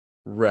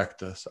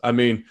wrecked us. I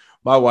mean,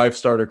 my wife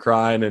started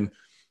crying, and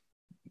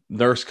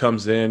nurse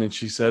comes in and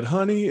she said,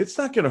 honey, it's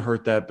not going to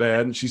hurt that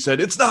bad. And she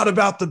said, it's not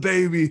about the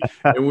baby.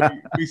 And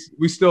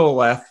we still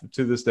laugh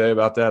to this day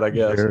about that, I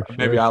guess. Sure.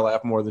 Maybe I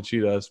laugh more than she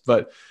does.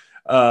 But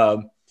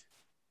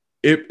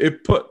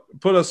it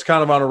put us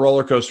kind of on a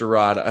roller coaster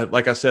ride.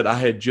 Like I said, I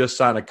had just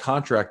signed a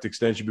contract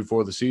extension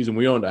before the season.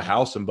 We owned a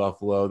house in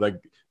Buffalo.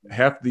 Like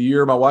half the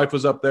year my wife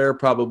was up there,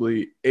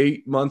 probably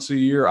 8 months a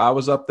year I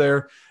was up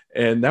there.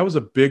 And that was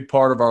a big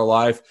part of our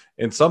life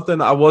and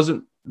something I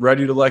wasn't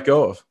ready to let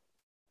go of.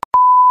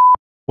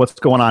 What's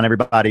going on,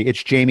 everybody?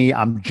 It's Jamie.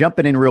 I'm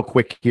jumping in real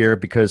quick here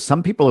because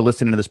some people are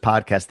listening to this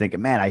podcast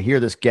thinking, man, I hear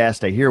this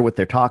guest. I hear what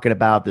they're talking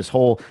about. This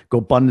whole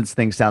GoBundance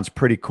thing sounds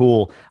pretty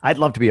cool. I'd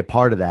love to be a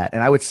part of that.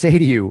 And I would say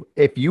to you,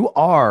 if you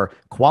are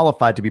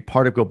qualified to be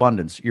part of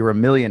GoBundance, you're a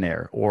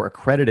millionaire or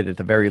accredited at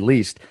the very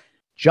least,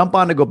 jump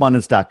onto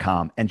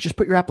GoBundance.com and just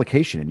put your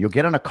application in. You'll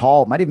get on a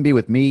call. It might even be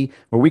with me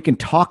where we can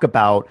talk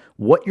about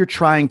what you're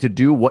trying to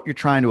do, what you're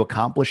trying to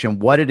accomplish, and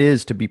what it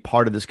is to be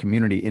part of this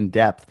community in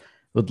depth.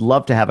 Would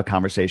love to have a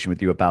conversation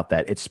with you about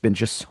that. It's been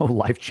just so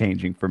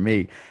life-changing for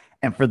me.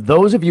 And for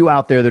those of you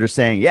out there that are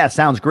saying, yeah,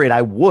 sounds great,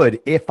 I would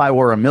if I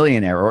were a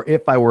millionaire or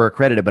if I were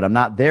accredited, but I'm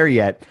not there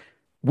yet.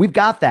 We've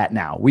got that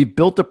now. We've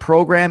built a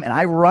program and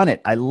I run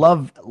it. I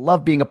love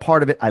being a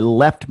part of it. I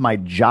left my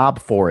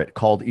job for it,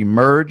 called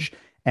Emerge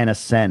and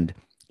Ascend.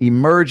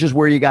 Emerge is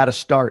where you got to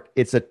start.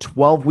 It's a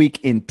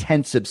 12-week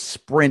intensive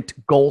sprint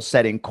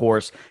goal-setting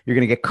course. You're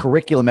going to get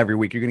curriculum every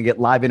week. You're going to get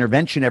live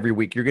intervention every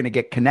week. You're going to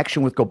get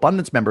connection with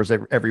GoBundance members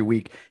every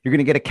week. You're going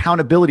to get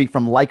accountability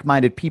from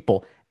like-minded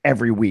people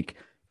every week.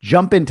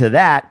 Jump into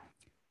that,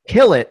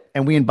 kill it,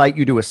 and we invite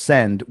you to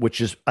Ascend,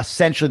 which is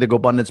essentially the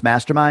GoBundance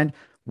Mastermind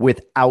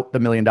without the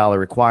 $1 million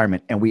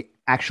requirement. And we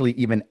actually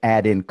even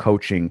add in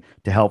coaching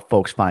to help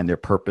folks find their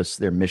purpose,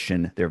 their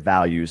mission, their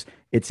values.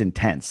 It's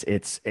intense.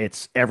 It's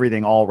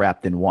everything all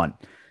wrapped in one.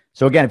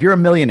 So again, if you're a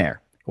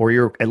millionaire or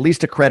you're at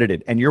least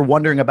accredited and you're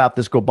wondering about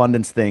this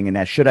GoBundance thing and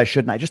that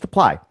shouldn't I, just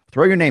apply.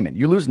 Throw your name in.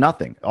 You lose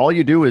nothing. All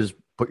you do is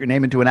put your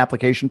name into an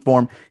application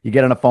form, you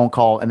get on a phone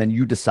call, and then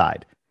you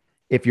decide.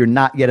 If you're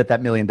not yet at that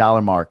 $1 million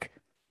mark,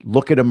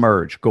 look at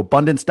Emerge.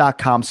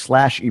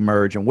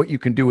 GoBundance.com/emerge. And what you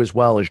can do as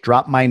well is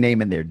drop my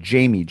name in there,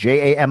 Jamie,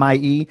 Jamie,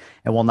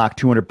 and we'll knock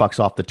 $200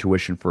 off the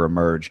tuition for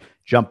Emerge.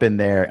 Jump in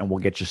there and we'll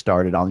get you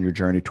started on your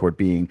journey toward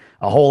being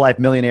a whole life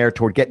millionaire,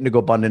 toward getting to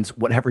GoBundance,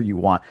 whatever you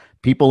want.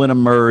 People in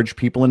Emerge,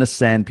 people in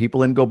Ascend,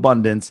 people in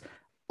GoBundance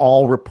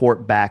all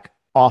report back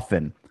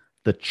often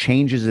the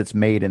changes it's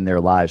made in their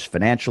lives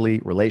financially,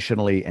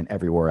 relationally, and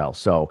everywhere else.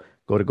 So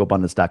go to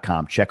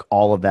GoBundance.com, check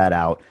all of that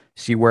out.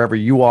 See wherever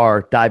you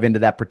are, dive into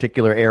that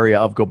particular area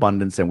of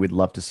GoBundance, and we'd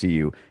love to see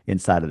you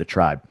inside of the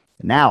tribe.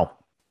 Now,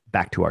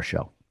 back to our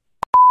show.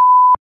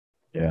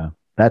 Yeah,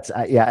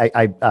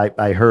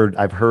 I've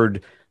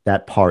heard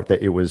that part,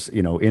 that it was,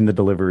 in the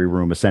delivery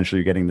room, essentially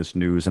you're getting this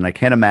news, and I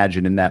can't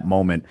imagine in that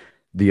moment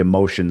the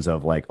emotions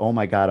of like, oh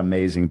my God,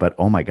 amazing, but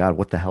oh my God,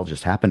 what the hell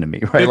just happened to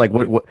me, right? Like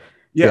what?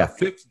 Yeah.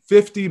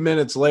 50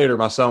 minutes later,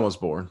 my son was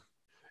born,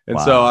 and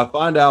so I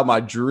find out my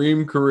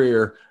dream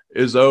career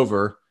is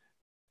over.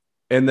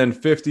 And then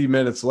 50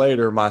 minutes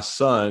later, my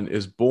son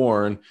is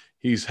born.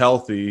 He's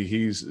healthy.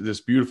 He's this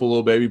beautiful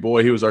little baby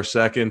boy. He was our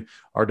second.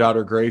 Our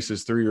daughter, Grace,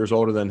 is 3 years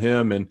older than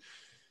him. And,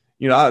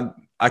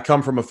 I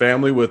come from a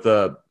family with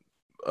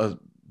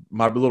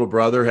my little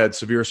brother had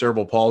severe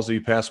cerebral palsy,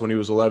 passed when he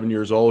was 11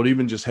 years old.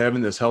 Even just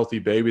having this healthy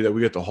baby that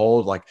we get to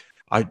hold, like,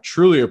 I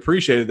truly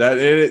appreciated that.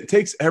 And it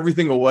takes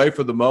everything away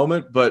for the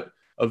moment, but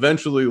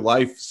eventually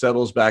life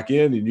settles back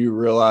in and you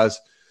realize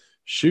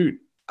shoot,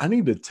 I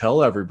need to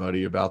tell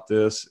everybody about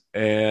this,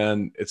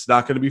 and it's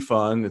not going to be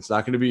fun. It's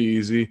not going to be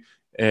easy.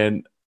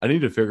 And I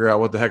need to figure out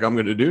what the heck I'm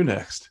going to do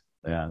next.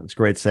 Yeah, it's a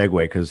great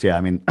segue because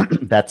I mean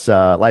that's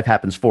life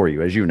happens for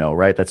you, as you know,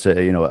 right? That's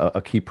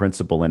a key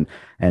principle, and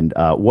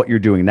what you're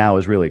doing now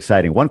is really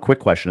exciting. One quick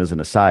question as an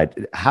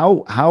aside: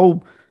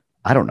 how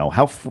I don't know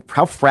how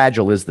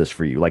fragile is this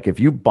for you? Like if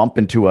you bump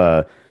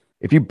into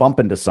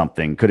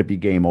something, could it be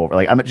game over?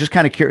 Like I'm just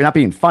kind of curious, not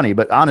being funny,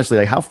 but honestly,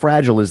 like how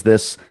fragile is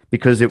this?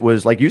 Because it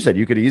was like you said,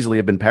 you could easily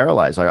have been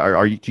paralyzed.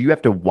 Do you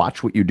have to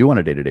watch what you do on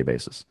a day-to-day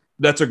basis?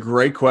 That's a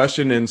great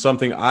question, and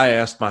something I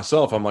asked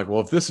myself. I'm like,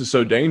 well, if this is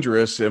so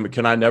dangerous,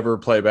 can I never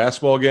play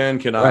basketball again?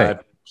 Can I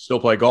still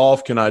play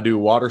golf? Can I do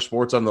water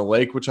sports on the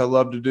lake, which I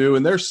love to do?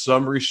 And there's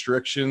some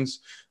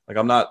restrictions. Like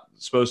I'm not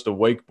supposed to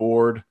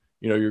wakeboard.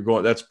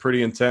 That's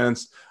pretty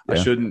intense. Yeah. I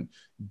shouldn't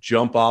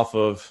jump off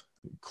of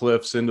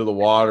cliffs into the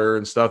water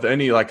and stuff,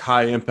 any like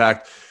high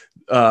impact.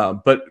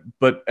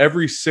 But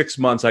every 6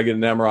 months I get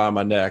an MRI on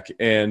my neck,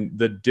 and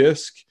the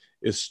disc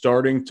is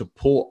starting to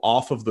pull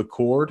off of the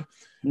cord.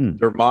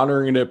 They're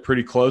monitoring it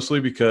pretty closely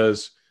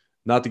because,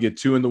 not to get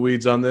too in the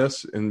weeds on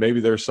this, and maybe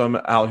there's some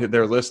out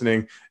there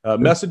listening,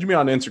 message me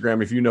on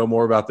Instagram if you know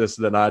more about this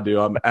than I do.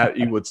 I'm at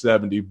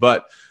Ewood70,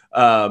 but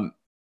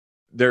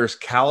there's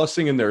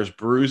callousing and there's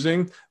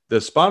bruising.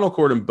 The spinal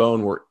cord and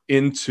bone were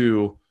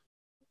the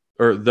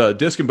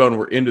disc and bone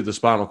were into the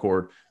spinal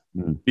cord.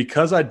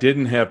 Because I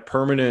didn't have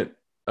permanent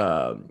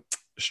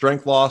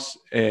strength loss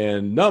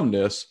and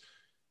numbness.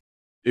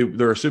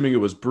 They're assuming it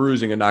was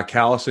bruising and not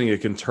callousing.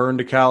 It can turn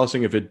to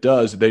callousing. If it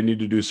does, they need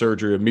to do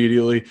surgery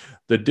immediately.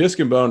 The disc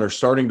and bone are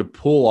starting to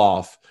pull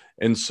off.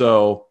 And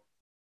so,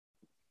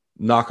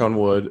 knock on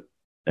wood,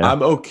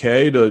 I'm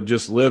okay to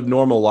just live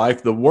normal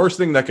life. The worst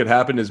thing that could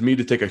happen is me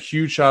to take a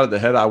huge shot at the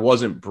head I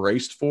wasn't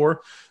braced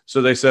for.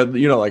 So they said,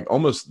 like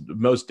almost the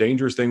most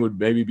dangerous thing would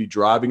maybe be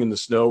driving in the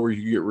snow where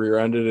you get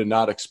rear-ended and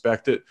not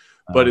expect it.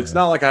 But it's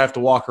not like I have to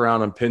walk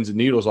around on pins and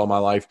needles all my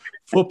life.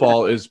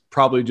 Football is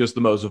probably just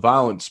the most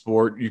violent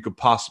sport you could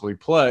possibly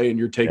play, and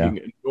you're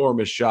taking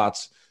enormous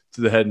shots to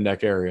the head and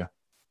neck area.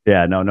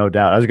 Yeah, no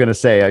doubt. I was going to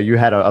say you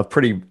had a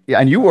pretty,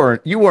 and you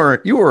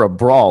were a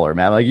brawler,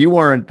 man. Like you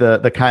weren't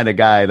the kind of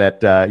guy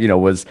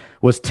that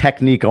was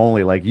technique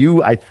only. Like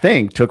you, I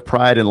think, took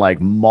pride in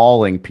like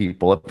mauling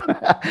people.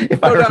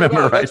 If I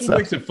remember right, that's what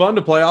makes it fun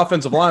to play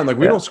offensive line. Like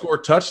we don't score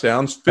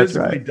touchdowns.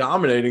 Physically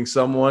dominating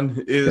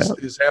someone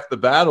is half the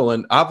battle.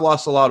 And I've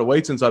lost a lot of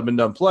weight since I've been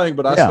done playing,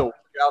 but I still work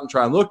out and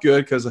try and look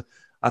good because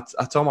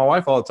I tell my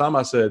wife all the time.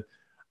 I said,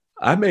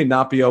 I may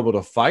not be able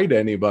to fight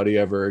anybody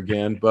ever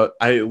again, but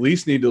I at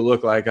least need to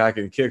look like I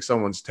can kick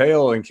someone's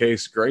tail in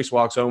case Grace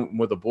walks home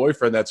with a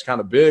boyfriend that's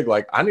kind of big.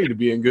 Like I need to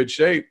be in good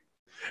shape.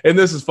 And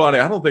this is funny.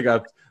 I don't think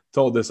I've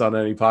told this on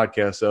any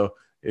podcast, so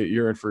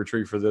you're in for a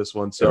treat for this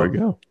one. So there we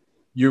go.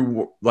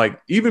 You like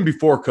even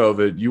before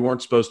COVID, you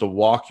weren't supposed to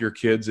walk your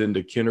kids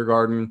into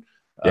kindergarten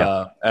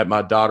at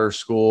my daughter's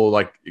school,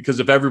 like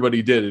because if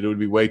everybody did it, it would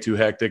be way too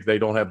hectic. They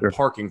don't have the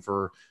parking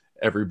for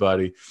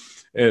everybody.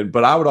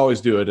 But I would always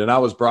do it. And I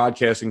was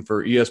broadcasting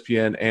for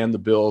ESPN and the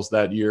Bills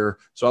that year.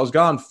 So I was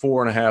gone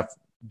 4.5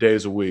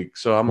 days a week.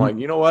 So I'm like,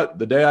 you know what?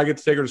 The day I get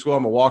to take her to school,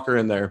 I'm going to walk her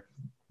in there.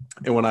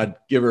 And when I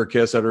give her a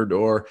kiss at her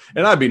door,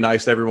 and I'd be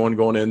nice to everyone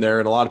going in there.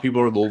 And a lot of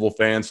people are Louisville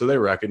fans, so they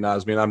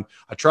recognize me. And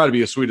I try to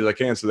be as sweet as I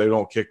can so they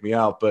don't kick me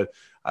out. But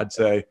I'd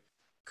say,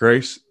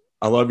 Grace,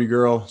 I love you,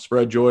 girl.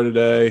 Spread joy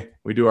today.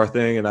 We do our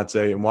thing. And I'd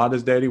say, and why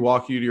does Daddy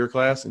walk you to your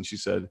class? And she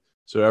said,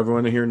 so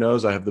everyone in here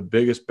knows I have the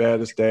biggest,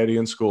 baddest daddy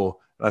in school.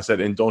 And I said,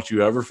 and don't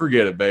you ever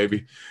forget it,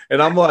 baby.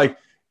 And I'm like,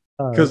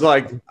 because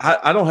like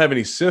I don't have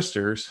any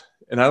sisters,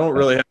 and I don't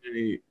really have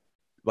any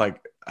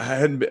like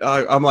I'm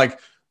like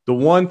the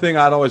one thing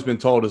I'd always been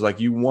told is like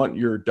you want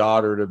your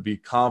daughter to be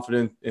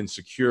confident and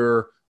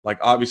secure, like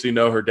obviously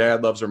know her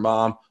dad loves her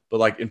mom,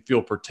 but like and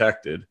feel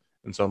protected.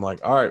 And so I'm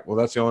like, all right, well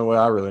that's the only way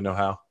I really know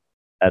how.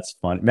 That's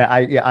funny, man.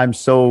 I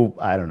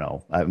don't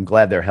know. I'm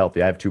glad they're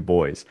healthy. I have 2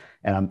 boys,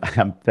 and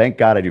I'm thank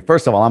God I do.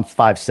 First of all, I'm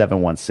 5'7",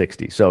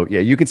 160. So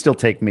yeah, you can still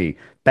take me,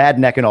 bad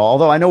neck and all.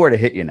 Although I know where to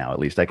hit you now. At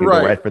least I can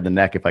go right for the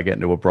neck if I get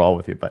into a brawl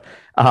with you. But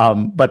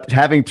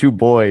having 2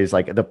 boys,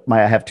 like I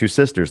have 2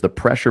 sisters. The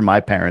pressure my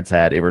parents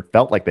had, or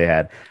felt like they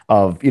had,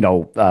 of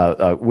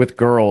with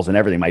girls and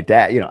everything. My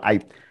dad,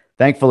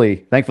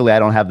 Thankfully, I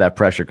don't have that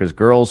pressure because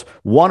girls,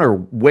 one, are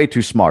way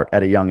too smart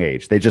at a young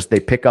age. They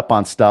pick up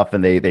on stuff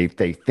and they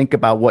think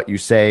about what you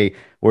say.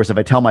 Whereas if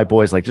I tell my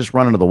boys, like, just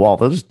run into the wall,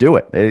 they'll just do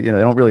it. They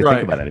don't really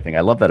think about anything. I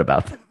love that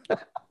about them.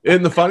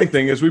 And the funny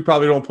thing is we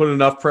probably don't put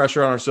enough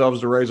pressure on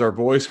ourselves to raise our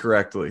voice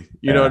correctly.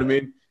 You know what I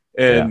mean?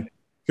 And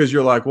because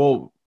you're like,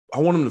 well, I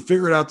want them to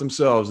figure it out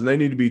themselves and they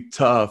need to be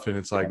tough. And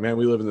it's like, man,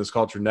 we live in this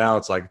culture now.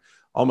 It's like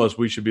almost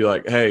we should be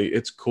like, hey,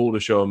 it's cool to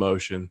show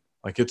emotion.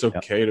 Like it's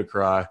okay to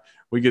cry.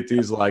 We get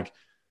these like,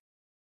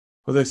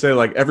 what they say,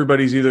 like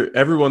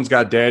everyone's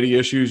got daddy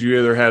issues. You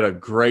either had a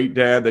great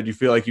dad that you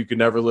feel like you could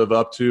never live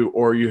up to,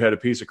 or you had a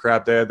piece of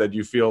crap dad that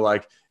you feel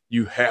like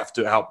you have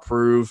to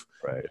outprove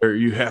or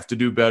you have to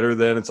do better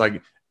than. It's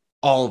like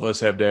all of us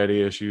have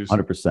daddy issues.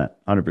 100%,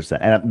 100%.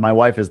 And my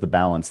wife is the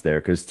balance there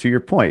because to your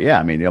point, yeah,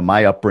 I mean,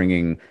 my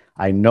upbringing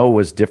I know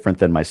was different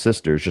than my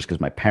sister's just because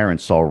my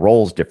parents saw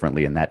roles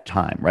differently in that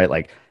time, right?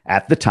 Like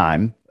at the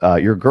time,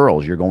 you're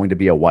girls, you're going to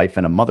be a wife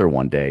and a mother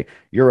one day.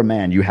 You're a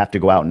man, you have to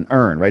go out and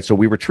earn, right? So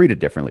we were treated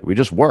differently. We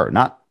just were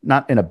not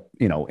in a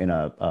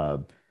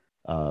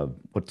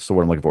what's the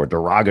word I'm looking for? A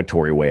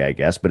derogatory way, I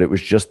guess, but it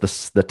was just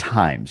the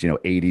times,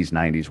 80s,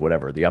 90s,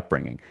 whatever, the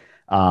upbringing.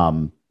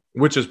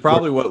 Which is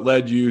probably what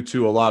led you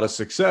to a lot of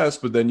success.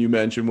 But then you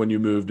mentioned when you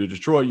moved to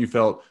Detroit, you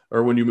felt,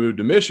 or when you moved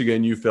to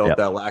Michigan, you felt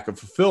that lack of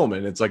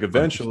fulfillment. It's like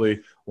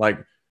eventually,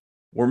 like,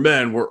 we're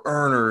men, we're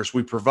earners,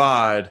 we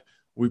provide,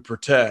 we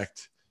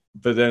protect.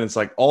 But then it's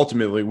like,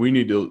 ultimately, we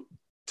need to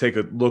take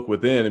a look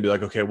within and be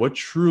like, okay, what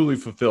truly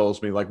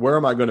fulfills me? Like, where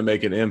am I going to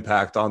make an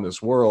impact on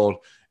this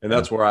world? And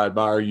that's where I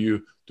admire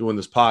you doing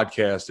this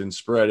podcast and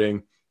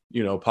spreading,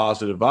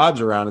 positive vibes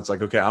around. It's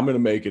like, okay, I'm going to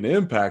make an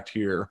impact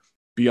here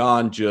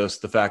beyond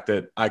just the fact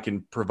that I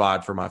can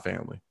provide for my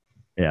family.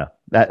 Yeah,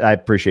 I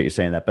appreciate you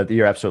saying that, but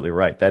you're absolutely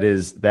right. That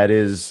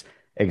is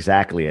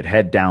exactly it.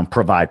 Head down,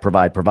 provide.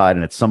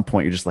 And at some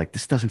point you're just like,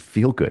 this doesn't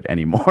feel good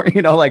anymore.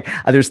 Like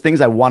there's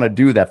things I want to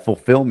do that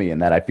fulfill me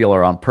and that I feel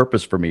are on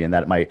purpose for me and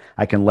that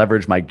I can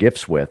leverage my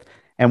gifts with.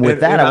 And with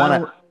that, I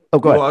want to,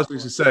 go ahead. I was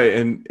going to say,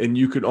 and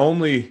you could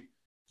only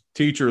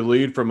teach or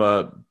lead from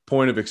a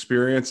point of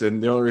experience.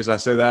 And the only reason I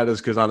say that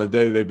is because on a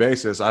day-to-day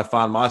basis, I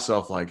find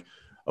myself like,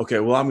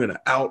 okay, well, I'm going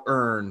to out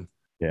earn,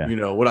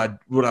 what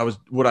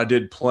I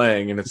did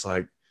playing. And it's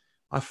like,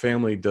 my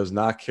family does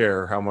not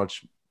care how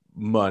much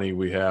money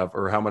we have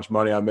or how much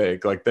money I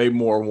make. Like they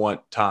more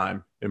want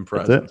time and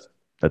presence.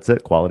 That's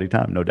it. Quality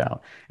time, no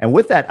doubt. And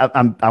with that,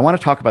 I want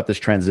to talk about this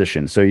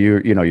transition. So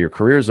your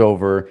career's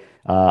over.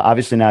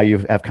 Obviously now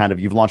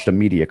you've launched a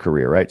media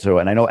career, right? So,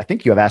 and I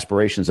think you have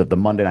aspirations of the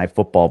Monday Night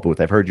Football booth.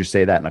 I've heard you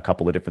say that in a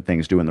couple of different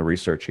things doing the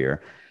research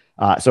here.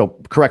 So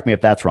correct me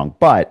if that's wrong,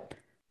 but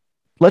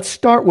let's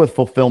start with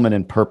fulfillment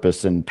and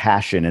purpose and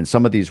passion and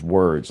some of these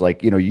words.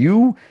 Like,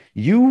 you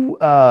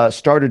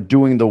started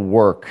doing the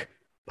work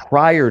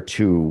prior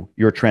to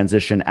your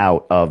transition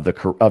out of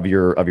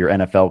your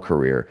NFL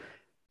career.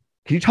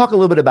 Can you talk a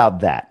little bit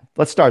about that?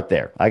 Let's start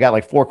there. I got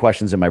like 4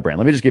 questions in my brain.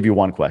 Let me just give you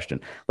one question.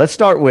 Let's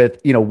start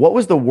with, what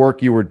was the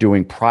work you were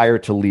doing prior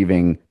to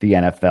leaving the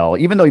NFL?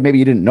 Even though maybe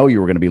you didn't know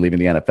you were going to be leaving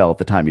the NFL at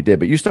the time you did,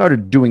 but you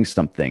started doing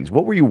some things.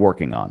 What were you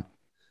working on?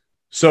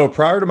 So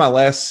prior to my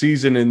last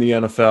season in the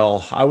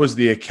NFL, I was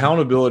the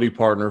accountability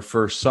partner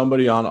for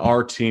somebody on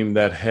our team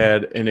that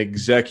had an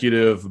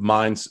executive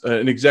coach,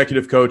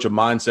 a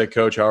mindset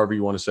coach, however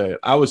you want to say it.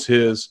 I was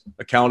his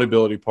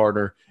accountability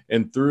partner.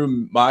 And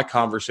through my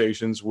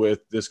conversations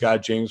with this guy,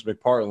 James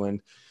McPartland,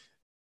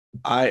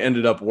 I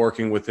ended up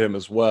working with him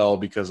as well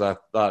because I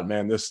thought,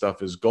 man, this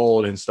stuff is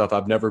gold and stuff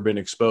I've never been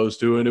exposed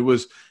to. And it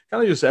was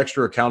kind of just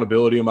extra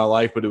accountability in my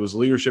life, but it was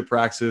leadership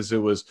practices. It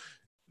was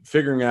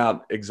figuring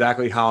out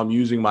exactly how I'm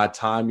using my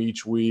time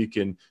each week.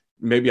 And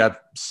maybe I'm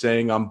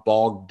saying I'm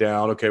bogged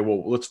down. Okay,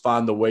 well, let's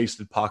find the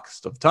wasted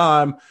pockets of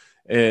time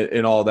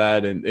and all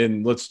that.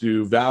 And let's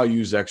do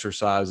values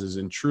exercises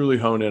and truly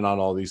hone in on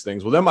all these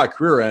things. Well, then my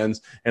career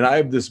ends and I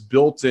have this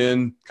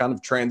built-in kind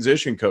of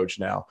transition coach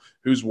now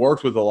who's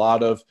worked with a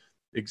lot of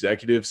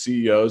executive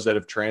CEOs that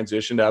have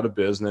transitioned out of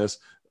business,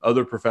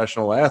 other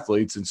professional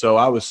athletes. And so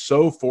I was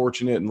so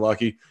fortunate and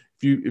lucky.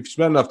 If you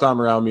spend enough time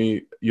around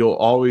me, you'll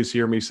always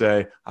hear me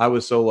say, I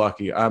was so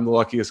lucky. I'm the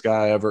luckiest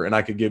guy ever. And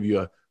I could give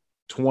you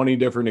 20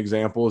 different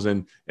examples.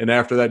 And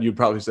after that, you'd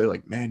probably say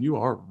like, man, you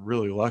are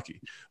really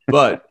lucky.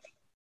 But,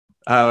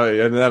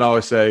 and then I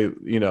always say,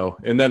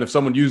 and then if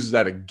someone uses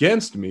that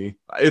against me,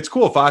 it's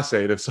cool if I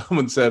say it. If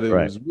someone said it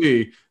was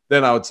me,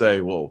 then I would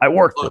say, well, I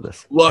worked for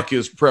this. Luck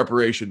is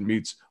preparation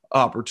meets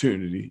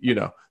opportunity,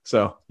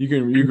 so you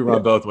can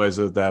run both ways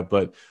with that.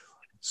 But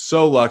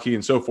so lucky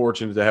and so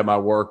fortunate to have my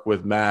work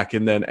with Mac.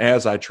 And then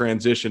as I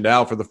transitioned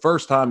out for the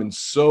first time in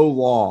so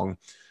long,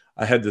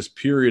 I had this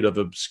period of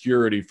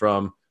obscurity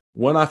from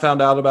when I found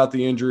out about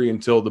the injury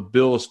until the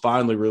Bills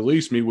finally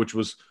released me, which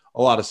was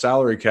a lot of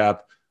salary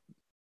cap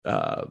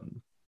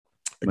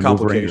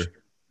complications.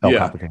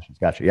 Complications.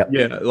 Gotcha. Yep.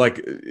 Yeah.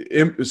 Like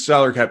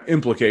salary cap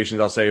implications.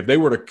 I'll say if they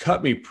were to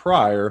cut me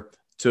prior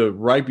to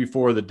right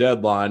before the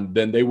deadline,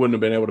 then they wouldn't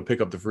have been able to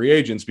pick up the free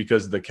agents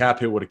because the cap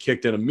hit would have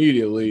kicked in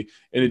immediately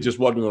and it just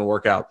wasn't going to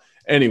work out.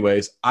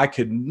 Anyways, I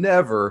could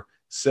never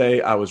say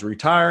I was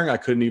retiring. I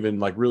couldn't even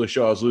really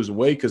show I was losing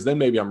weight because then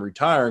maybe I'm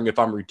retiring. If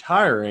I'm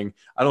retiring,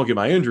 I don't get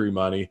my injury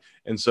money.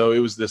 And so it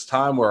was this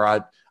time where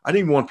I didn't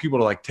even want people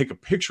to take a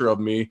picture of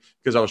me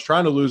because I was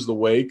trying to lose the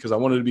weight because I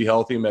wanted to be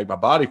healthy and make my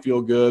body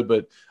feel good.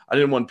 But I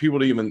didn't want people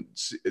to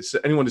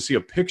anyone to see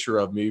a picture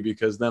of me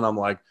because then I'm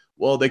like,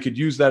 well, they could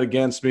use that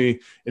against me.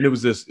 And it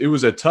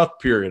was a tough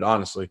period,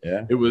 honestly.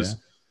 Yeah, it was.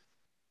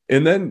 Yeah.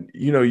 And then,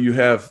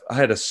 I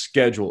had a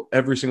schedule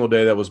every single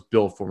day that was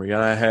built for me.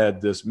 And I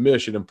had this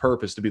mission and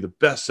purpose to be the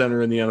best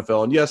center in the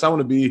NFL. And yes, I want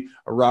to be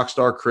a rock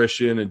star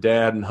Christian and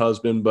dad and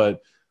husband,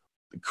 but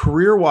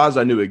career-wise,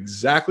 I knew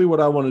exactly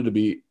what I wanted to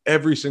be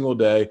every single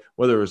day,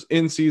 whether it was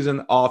in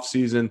season, off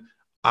season.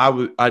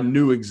 I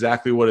knew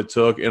exactly what it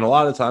took. And a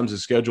lot of times the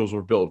schedules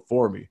were built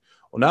for me.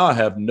 Well, now I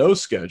have no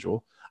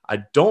schedule.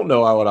 I don't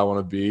know what I want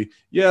to be.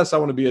 Yes, I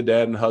want to be a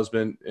dad and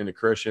husband and a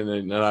Christian,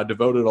 and I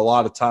devoted a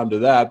lot of time to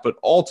that. But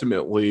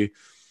ultimately,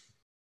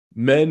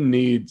 men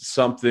need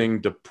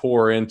something to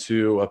pour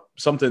into,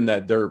 something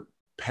that they're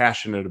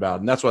passionate about.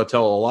 And that's what I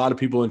tell a lot of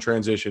people in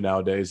transition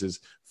nowadays is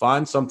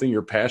find something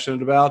you're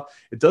passionate about.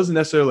 It doesn't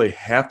necessarily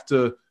have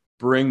to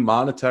bring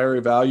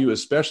monetary value,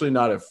 especially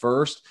not at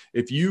first.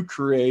 If you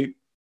create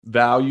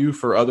value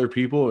for other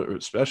people,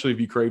 especially if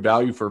you create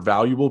value for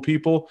valuable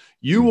people,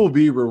 you will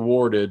be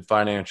rewarded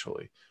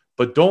financially.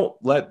 But don't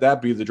let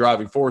that be the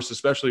driving force,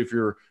 especially if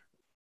you're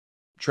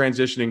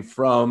transitioning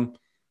from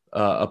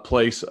a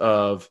place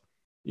of,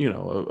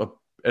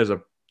 as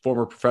a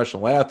former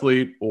professional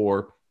athlete,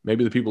 or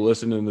maybe the people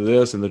listening to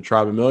this and the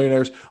Tribe of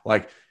Millionaires,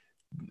 like,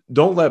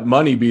 don't let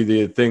money be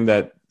the thing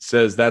that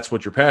says that's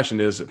what your passion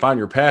is. Find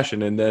your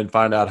passion and then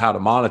find out how to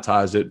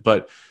monetize it.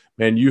 But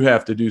man, you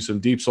have to do some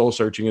deep soul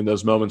searching in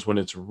those moments when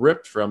it's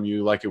ripped from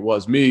you, like it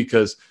was me.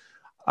 Because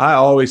I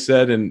always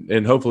said,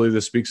 and hopefully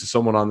this speaks to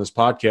someone on this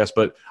podcast,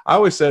 but I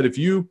always said, if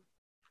you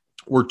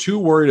were too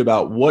worried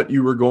about what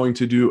you were going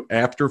to do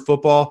after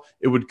football,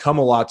 it would come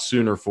a lot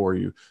sooner for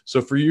you.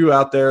 So for you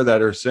out there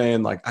that are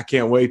saying, like, I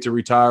can't wait to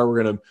retire,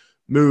 we're going to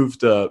move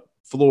to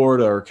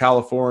Florida or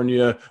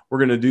California, we're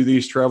going to do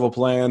these travel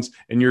plans,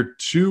 and you're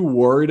too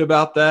worried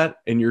about that,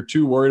 and you're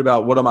too worried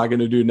about what am I going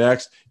to do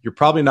next, you're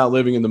probably not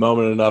living in the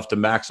moment enough to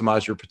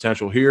maximize your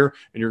potential here,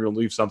 and you're going to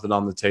leave something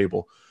on the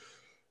table.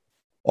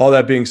 All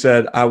that being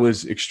said, I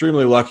was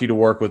extremely lucky to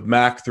work with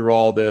Mac through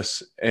all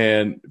this,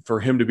 and for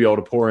him to be able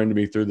to pour into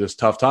me through this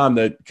tough time,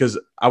 that because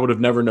I would have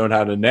never known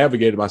how to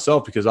navigate it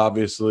myself, because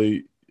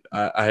obviously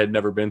I had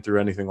never been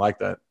through anything like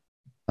that.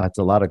 That's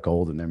a lot of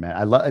gold in there, man.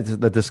 I love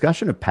the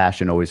discussion of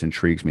passion. Always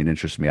intrigues me and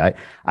interests me.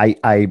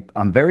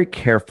 I'm very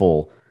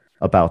careful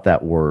about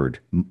that word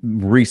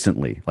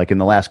recently. Like in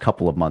the last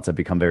couple of months, I've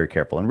become very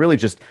careful, and really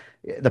just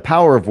the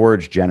power of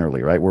words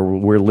generally, right?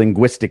 We're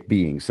linguistic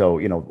beings, so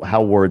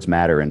how words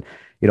matter. And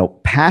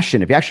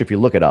passion. If you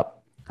look it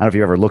up, I don't know if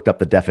you've ever looked up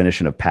the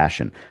definition of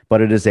passion,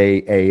 but it is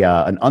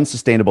an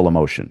unsustainable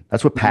emotion.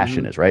 That's what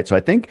passion is, right? So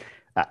I think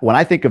when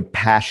I think of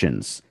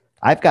passions,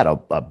 I've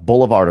got a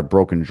boulevard of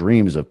broken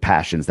dreams of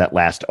passions that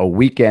last a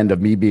weekend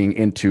of me being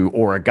into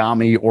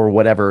origami or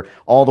whatever,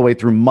 all the way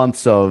through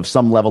months of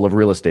some level of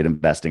real estate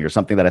investing or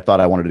something that I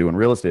thought I wanted to do in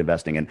real estate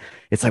investing. And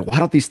it's like, why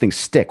don't these things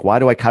stick? Why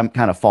do I kind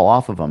of fall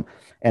off of them?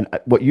 And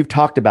what you've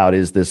talked about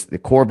is the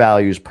core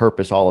values,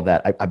 purpose, all of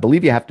that. I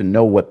believe you have to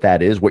know what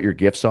that is, what your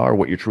gifts are,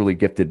 what you're truly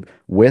gifted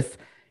with.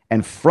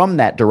 And from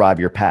that,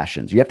 derive your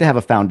passions. You have to have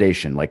a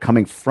foundation, like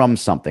coming from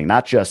something,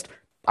 not just,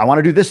 I want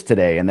to do this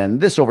today and then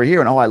this over here.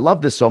 And, oh, I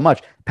love this so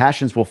much.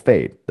 Passions will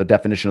fade. The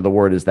definition of the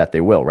word is that they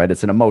will, right?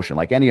 It's an emotion.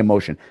 Like any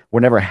emotion, we're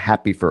never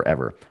happy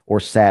forever or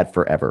sad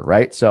forever,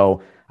 right?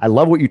 So I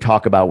love what you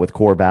talk about with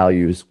core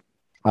values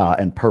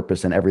and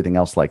purpose and everything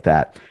else like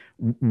that.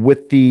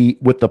 With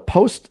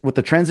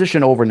the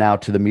transition over now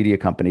to the media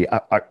company,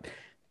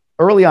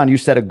 early on, you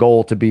set a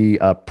goal to be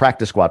a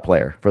practice squad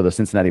player for the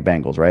Cincinnati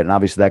Bengals, right? And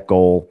obviously that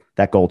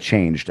goal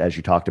changed, as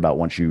you talked about,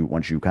 once you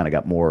kind of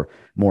got more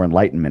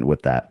enlightenment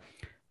with that.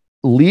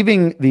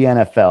 Leaving the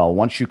NFL,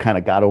 once you kind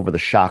of got over the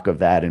shock of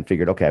that and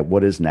figured, okay,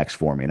 what is next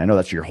for me? And I know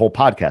that's your whole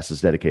podcast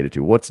is dedicated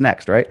to. What's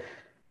next, right?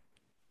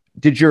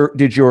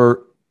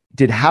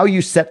 Did how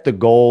you set the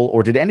goal,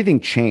 or did anything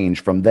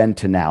change from then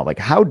to now? Like,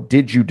 how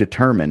did you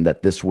determine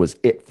that this was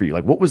it for you?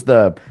 Like, what was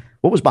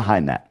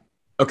behind that?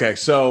 Okay,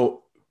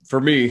 so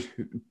for me,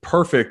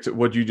 perfect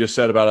what you just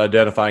said about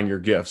identifying your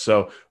gifts.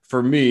 So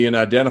for me, in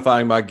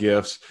identifying my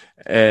gifts,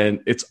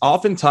 and it's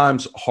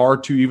oftentimes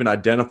hard to even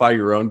identify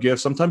your own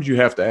gifts. Sometimes you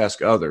have to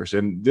ask others.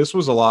 And this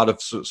was a lot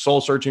of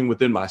soul searching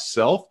within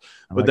myself,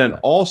 but then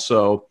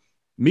also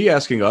me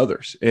asking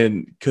others.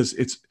 And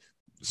because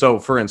so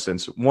for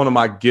instance, one of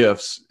my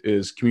gifts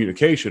is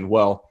communication.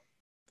 Well,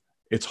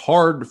 it's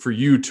hard for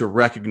you to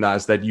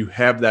recognize that you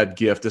have that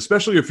gift,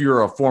 especially if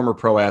you're a former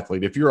pro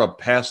athlete, if you're a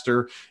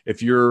pastor,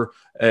 if you're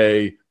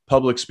a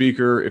public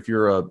speaker, if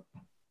you're a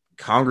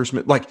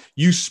congressman, like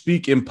you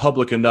speak in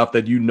public enough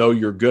that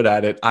you're good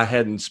at it. I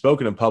hadn't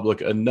spoken in public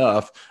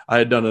enough. I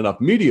had done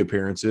enough media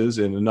appearances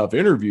and enough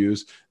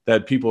interviews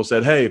that people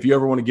said, hey, if you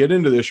ever want to get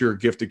into this, you're a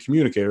gifted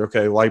communicator.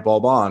 Okay, light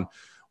bulb on.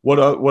 What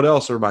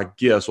else are my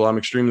gifts? Well, I'm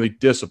extremely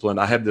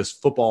disciplined. I have this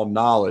football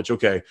knowledge.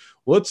 Okay,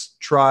 let's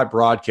try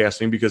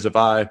broadcasting, because if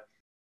I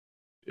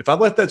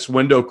let this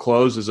window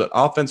close as an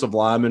offensive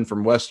lineman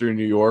from Western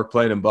New York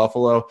playing in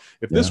Buffalo,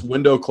 if this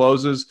window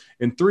closes,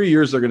 in 3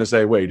 years, they're going to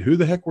say, wait, who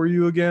the heck were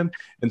you again?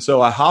 And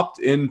so I hopped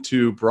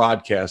into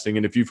broadcasting.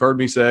 And if you've heard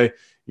me say,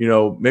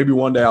 maybe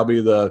one day I'll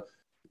be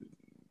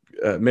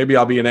maybe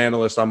I'll be an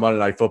analyst on Monday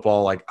Night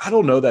Football. Like, I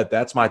don't know that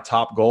that's my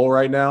top goal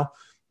right now.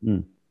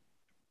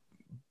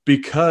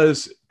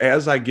 Because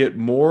as I get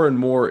more and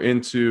more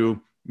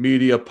into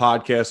media,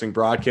 podcasting,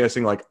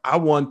 broadcasting, like I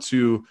want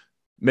to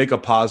make a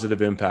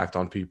positive impact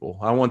on people.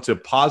 I want to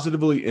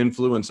positively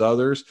influence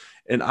others.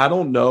 And I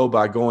don't know,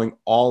 by going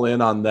all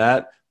in on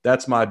that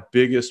That's my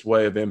biggest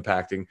way of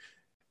impacting.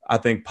 I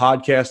think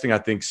podcasting, I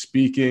think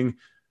speaking,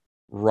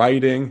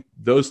 writing,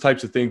 those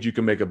types of things, you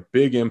can make a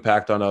big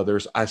impact on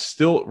others. I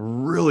still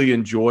really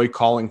enjoy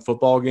calling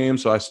football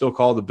games, so I still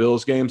call the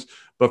Bills games.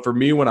 But for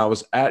me, when I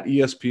was at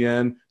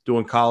ESPN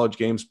doing college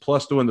games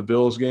plus doing the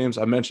Bills games,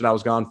 I mentioned I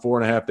was gone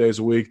 4.5 days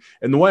a week.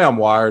 And the way I'm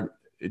wired,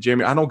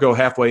 Jamie, I don't go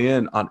halfway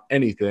in on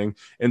anything.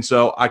 And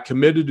so I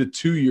committed to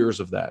 2 years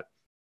of that.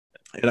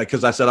 And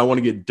because I said I want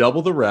to get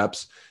double the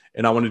reps,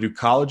 and I want to do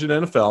college and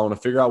NFL. I want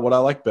to figure out what I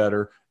like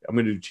better. I'm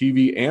going to do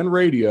TV and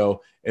radio.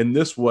 And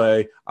this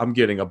way I'm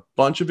getting a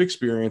bunch of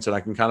experience and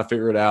I can kind of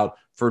figure it out.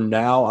 For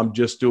now, I'm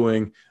just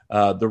doing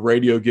the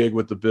radio gig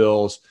with the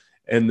Bills.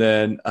 And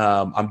then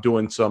I'm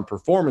doing some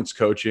performance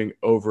coaching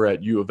over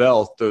at U of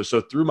L.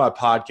 So through my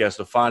podcast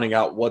of finding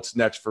out what's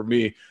next for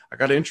me, I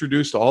got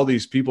introduced to all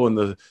these people in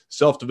the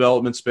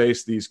self-development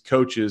space, these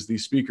coaches,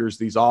 these speakers,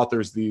 these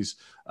authors, these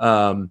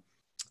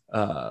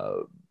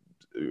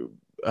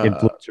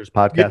influencers,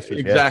 podcasters.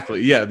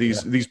 Exactly. Yeah.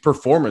 These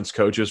performance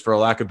coaches, for a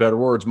lack of better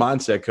words,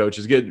 mindset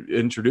coaches, get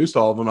introduced to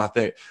all of them. I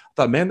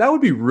thought, man, that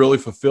would be really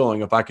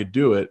fulfilling if I could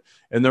do it.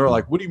 And they were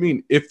like, what do you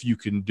mean if you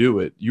can do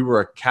it? You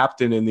were a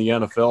captain in the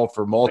NFL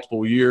for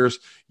multiple years.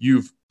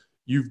 You've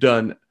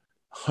done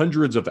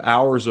hundreds of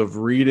hours of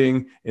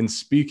reading and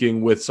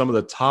speaking with some of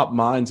the top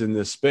minds in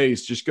this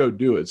space. Just go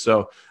do it.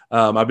 So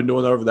I've been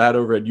doing that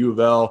over at U of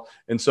L.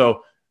 And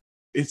so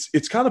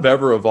it's kind of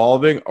ever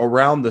evolving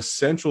around the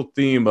central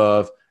theme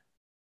of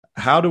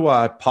how do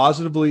I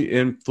positively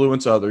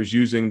influence others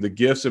using the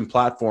gifts and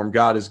platform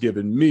God has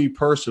given me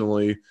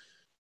personally,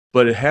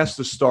 but it has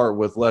to start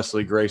with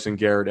Leslie, Grace, and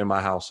Garrett in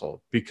my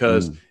household,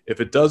 because if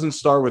it doesn't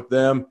start with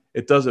them,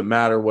 it doesn't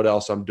matter what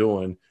else I'm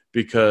doing,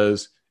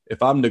 because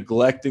if I'm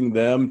neglecting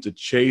them to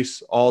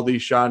chase all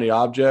these shiny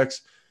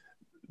objects,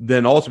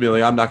 then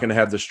ultimately I'm not going to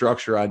have the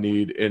structure I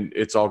need and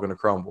it's all going to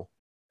crumble.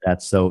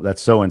 That's so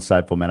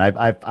insightful, man.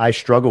 I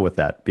struggle with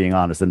that, being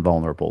honest and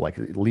vulnerable, like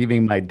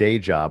leaving my day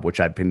job, which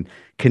I've been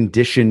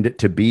conditioned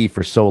to be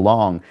for so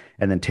long,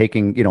 and then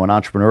taking, an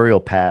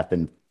entrepreneurial path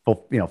and,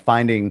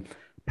 finding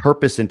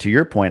purpose, and to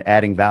your point,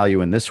 adding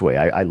value in this way.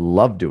 I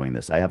love doing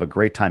this. I have a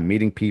great time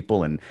meeting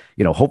people and,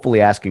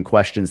 hopefully asking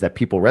questions that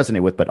people resonate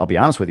with. But I'll be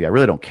honest with you, I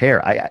really don't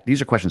care.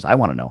 These are questions I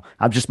want to know.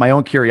 I'm just my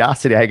own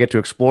curiosity. I get to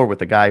explore with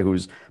the guy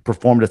who's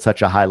performed at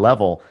such a high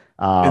level.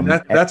 And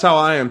that's how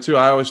I am too.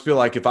 I always feel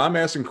like if I'm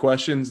asking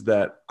questions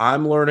that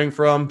I'm learning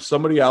from,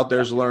 somebody out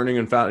there's learning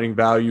and finding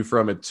value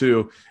from it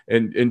too.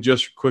 And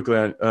just quickly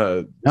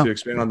to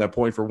expand on that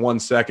point for 1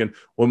 second,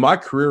 when my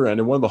career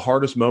ended, one of the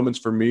hardest moments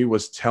for me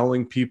was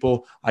telling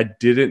people I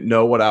didn't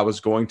know what I was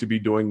going to be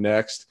doing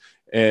next,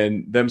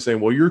 and them saying,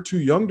 well, you're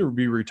too young to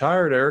be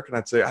retired, Eric. And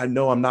I'd say, I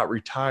know I'm not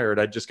retired.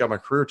 I just got my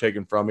career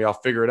taken from me. I'll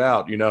figure it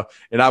out,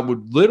 and I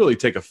would literally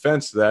take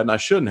offense to that. And I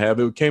shouldn't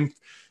have. It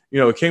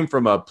came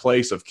from a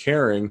place of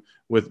caring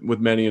with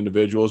many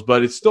individuals,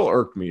 but it still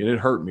irked me and it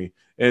hurt me.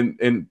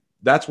 And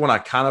that's when I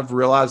kind of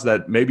realized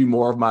that maybe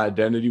more of my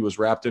identity was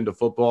wrapped into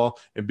football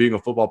and being a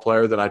football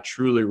player than I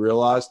truly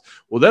realized.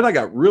 Well, then I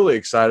got really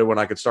excited when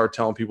I could start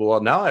telling people,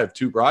 well, now I have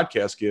 2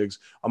 broadcast gigs.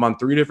 I'm on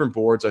 3 different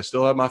boards. I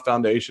still have my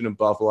foundation in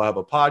Buffalo. I have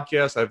a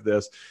podcast. I have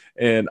this.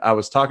 And I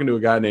was talking to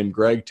a guy named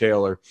Greg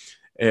Taylor.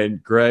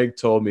 And Greg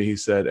told me, he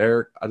said,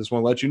 Eric, I just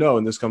want to let you know,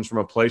 and this comes from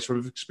a place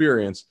of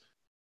experience,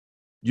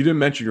 you didn't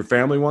mention your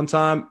family one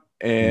time,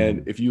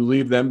 and if you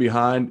leave them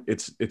behind,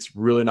 it's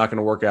really not going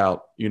to work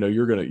out.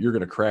 You're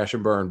gonna crash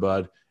and burn,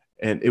 bud.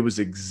 And it was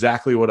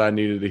exactly what I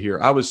needed to hear.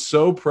 I was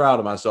so proud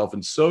of myself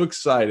and so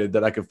excited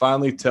that I could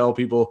finally tell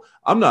people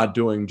I'm not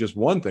doing just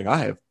one thing. I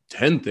have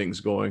 10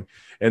 things going,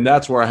 and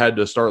that's where I had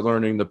to start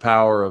learning the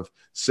power of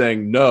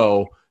saying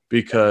no,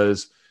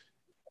 because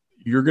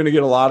you're going to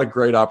get a lot of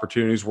great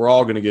opportunities. We're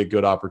all going to get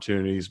good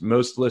opportunities.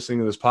 Most listening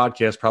to this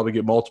podcast probably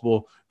get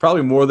multiple,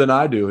 probably more than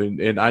I do.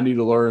 And I need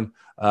to learn,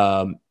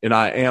 and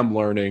I am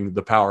learning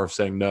the power of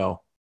saying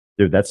no.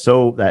 Dude,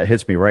 that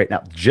hits me right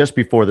now. Just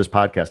before this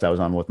podcast, I was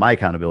on with my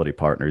accountability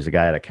partner. He's a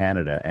guy out of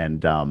Canada.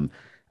 And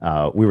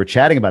we were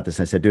chatting about this.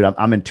 And I said, dude,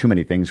 I'm in too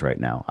many things right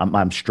now.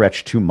 I'm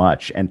stretched too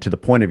much. And to the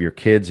point of your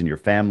kids and your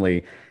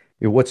family,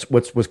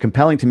 what's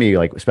compelling to me,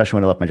 like, especially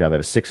when I left my job, I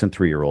have a 6 and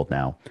 3-year-old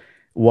now,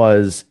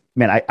 was,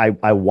 man,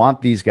 I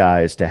want these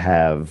guys to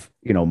have,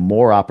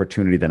 more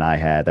opportunity than I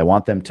had. I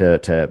want them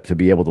to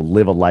be able to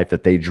live a life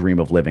that they dream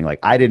of living. Like,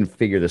 I didn't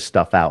figure this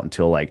stuff out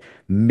until like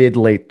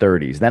late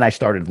 30s. Then I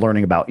started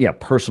learning about,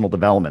 personal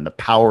development, the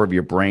power of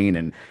your brain,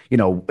 and,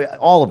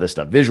 all of this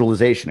stuff,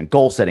 visualization and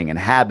goal setting and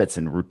habits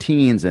and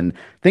routines and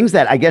things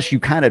that I guess you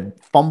kind of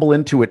fumble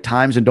into at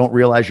times and don't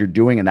realize you're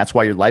doing. And that's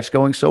why your life's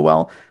going so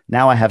well.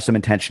 Now I have some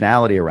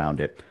intentionality around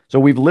it. So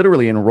we've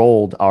literally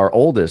enrolled our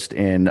oldest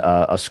in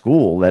a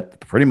school that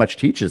pretty much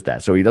teaches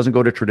that. So he doesn't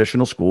go to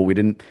traditional school. We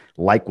didn't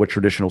like what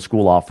traditional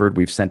school offered.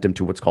 We've sent him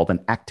to what's called an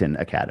Acton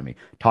Academy.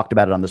 Talked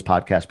about it on this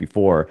podcast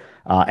before.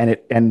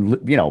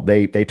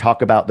 They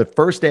talk about the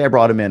first day I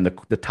brought him in,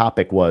 the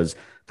topic was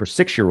for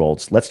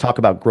 6-year-olds, let's talk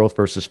about growth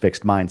versus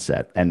fixed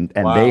mindset. And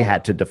Wow. they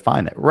had to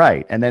define it.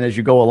 Right. And then as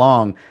you go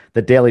along,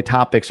 the daily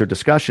topics or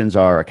discussions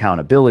are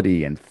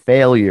accountability and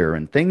failure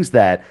and things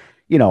that,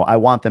 I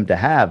want them to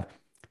have.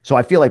 So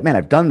I feel like, man,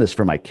 I've done this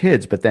for my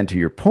kids. But then to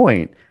your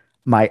point,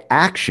 my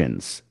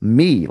actions,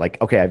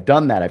 okay, I've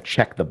done that. I've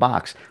checked the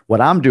box. What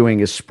I'm doing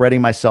is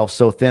spreading myself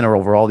so thin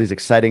over all these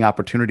exciting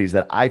opportunities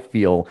that I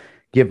feel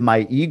give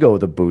my ego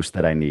the boost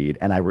that I need.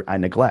 And I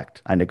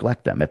neglect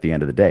them at the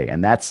end of the day.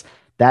 And that's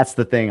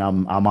the thing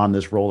I'm on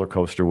this roller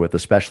coaster with,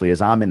 especially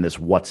as I'm in this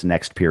what's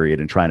next period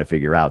and trying to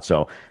figure out.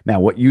 So,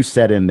 man, what you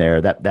said in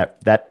there,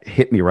 that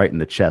hit me right in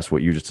the chest,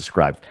 what you just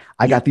described.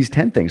 I got these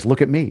 10 things.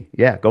 Look at me.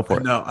 Yeah, go for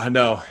it. I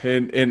know.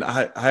 And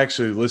I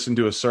actually listened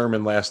to a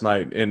sermon last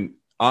night, and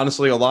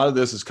honestly, a lot of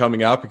this is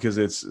coming out because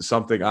it's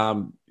something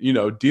I'm,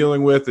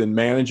 dealing with and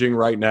managing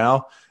right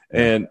now.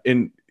 And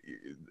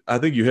I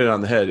think you hit it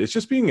on the head. It's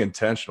just being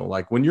intentional.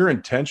 Like when you're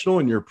intentional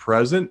and you're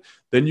present,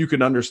 then you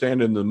can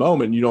understand in the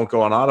moment. You don't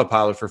go on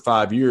autopilot for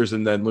 5 years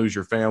and then lose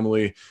your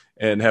family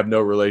and have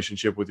no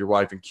relationship with your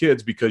wife and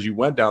kids because you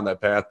went down that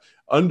path.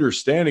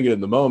 Understanding it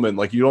in the moment,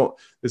 like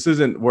this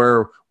isn't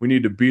where we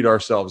need to beat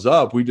ourselves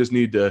up. We just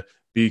need to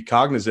be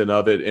cognizant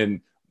of it.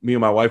 And me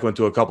and my wife went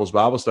to a couples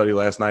Bible study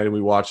last night, and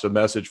we watched a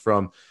message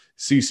from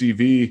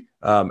CCV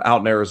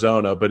out in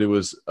Arizona, but it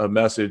was a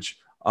message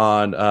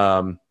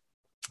on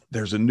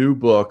there's a new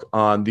book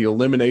on the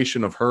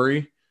elimination of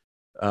hurry.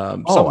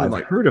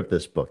 I've heard of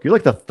this book. You're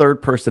like the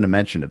third person to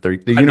mention it. The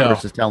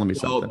universe is telling me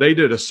something. They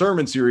did a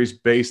sermon series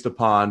based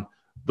upon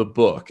the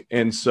book.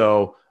 And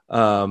so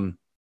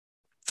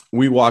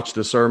we watched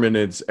a sermon.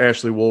 It's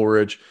Ashley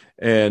Woolridge.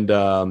 And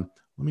let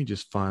me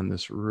just find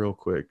this real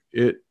quick.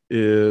 It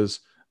is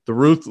the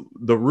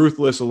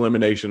ruthless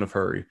elimination of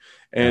hurry.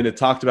 And it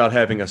talked about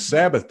having a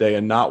Sabbath day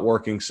and not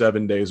working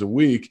 7 days a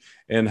week,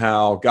 and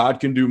how God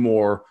can do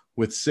more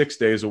with 6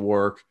 days of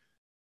work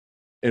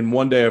and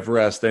 1 day of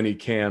rest than he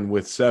can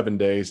with 7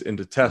 days, and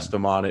to test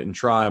him on it and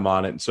try him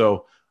on it. And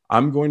so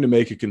I'm going to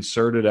make a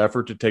concerted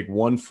effort to take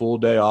 1 full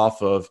day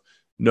off of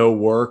no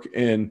work.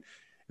 And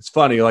it's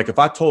funny, like if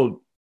I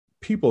told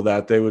people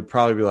that, they would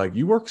probably be like,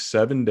 you work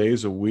 7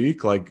 days a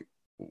week? Like,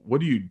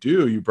 what do?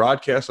 You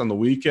broadcast on the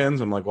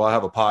weekends? I'm like, well, I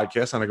have a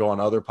podcast and I go on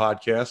other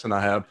podcasts, and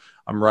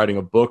I'm writing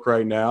a book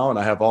right now, and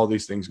I have all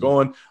these things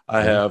going.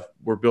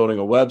 We're building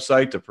a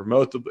website to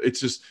promote it's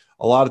just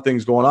a lot of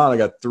things going on. I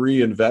got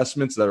 3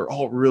 investments that are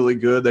all really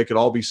good. They could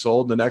all be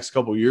sold in the next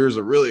couple of years.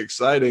 They're really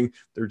exciting.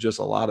 They're just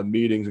a lot of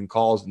meetings and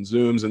calls and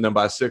Zooms. And then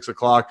by 6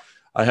 o'clock,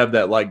 I have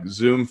that like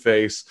Zoom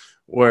face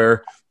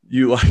where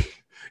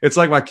it's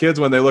like my kids,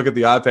 when they look at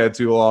the iPad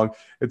too long,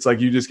 it's like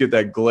you just get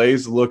that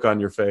glazed look on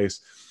your face.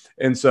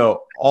 And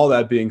so all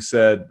that being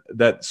said,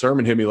 that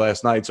sermon hit me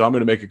last night. So I'm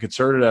going to make a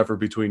concerted effort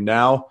between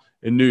now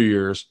and New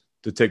Year's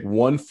to take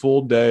 1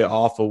 full day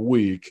off a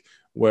week,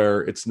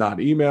 where it's not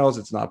emails,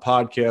 it's not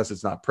podcasts,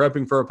 it's not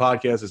prepping for a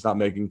podcast, it's not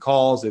making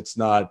calls, it's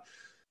not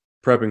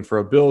prepping for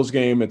a Bills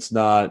game, it's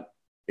not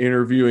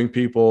interviewing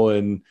people.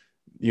 And,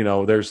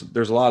 there's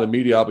a lot of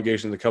media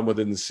obligations that come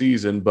within the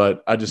season,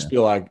 but I just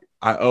feel like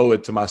I owe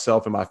it to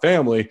myself and my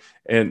family.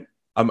 And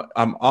I'm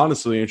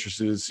honestly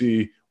interested to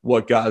see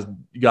what God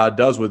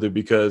does with it,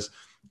 because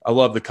I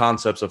love the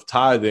concepts of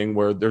tithing,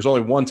 where there's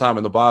only one time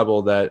in the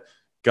Bible that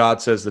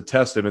God says to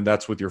test him, and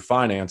that's with your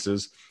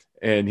finances.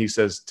 And he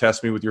says,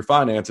 test me with your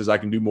finances. I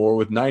can do more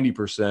with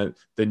 90%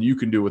 than you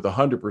can do with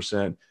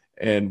 100%.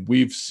 And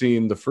we've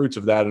seen the fruits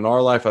of that in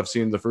our life. I've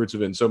seen the fruits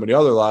of it in so many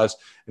other lives.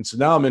 And so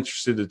now I'm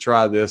interested to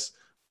try this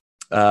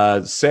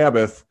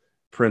Sabbath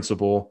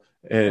principle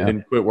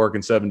and quit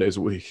working 7 days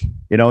a week.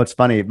 It's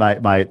funny.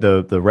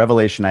 The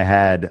revelation I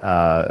had,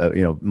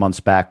 months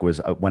back was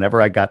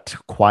whenever I got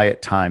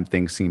quiet time,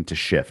 things seemed to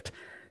shift.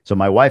 So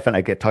my wife and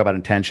I talk about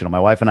intentional. My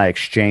wife and I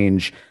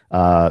exchange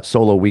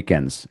solo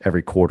weekends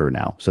every quarter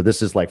now. So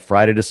this is like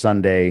Friday to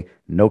Sunday,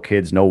 no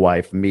kids, no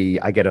wife, me.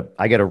 I get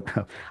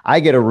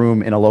a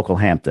room in a local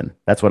Hampton.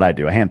 That's what I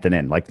do. A Hampton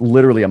Inn, like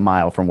literally a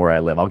mile from where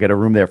I live. I'll get a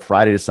room there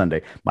Friday to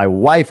Sunday. My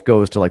wife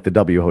goes to like the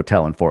W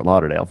Hotel in Fort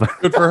Lauderdale.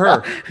 Good for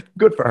her.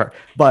 Good for her.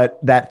 But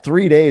that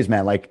 3 days,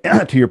 man, like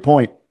to your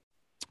point,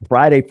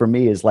 Friday for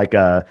me is like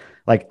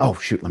oh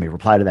shoot, let me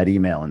reply to that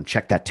email and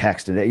check that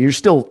text, and you're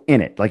still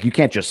in it. Like you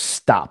can't just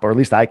stop, or at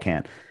least I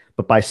can't.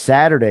 But by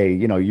Saturday,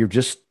 you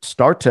just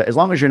start to, as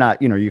long as you're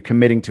not, you're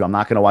committing to, I'm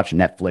not going to watch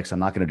Netflix, I'm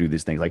not going to do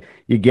these things. Like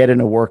you get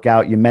in a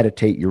workout, you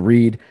meditate, you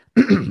read.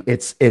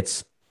 It's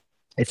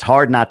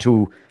hard not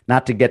to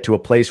get to a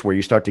place where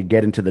you start to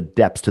get into the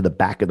depths, to the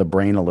back of the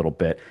brain a little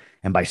bit.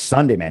 And by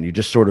Sunday, man, you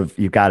just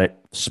you got it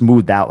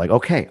smoothed out. Like,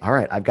 okay, all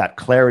right, I've got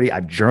clarity.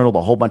 I've journaled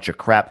a whole bunch of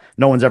crap.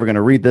 No one's ever going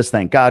to read this,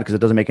 thank God, because it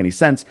doesn't make any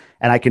sense.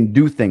 And I can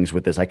do things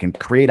with this. I can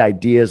create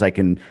ideas. I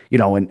can,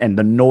 and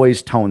the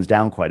noise tones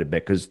down quite a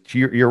bit, because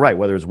you're right.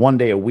 Whether it's 1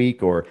 day a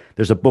week, or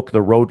there's a book,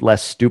 The Road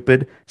Less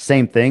Stupid,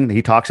 same thing.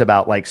 He talks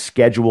about like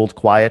scheduled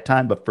quiet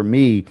time. But for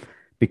me,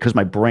 because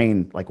my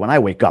brain, like when I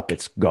wake up,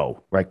 it's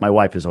go. Right? My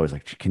wife is always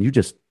like, "Can you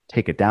just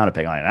take it down a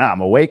peg?" I'm like,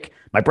 I'm awake.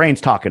 My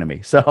brain's talking to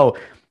me. So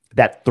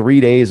that 3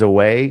 days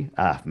away,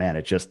 man,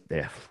 it just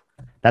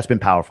that's been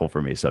powerful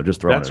for me. So just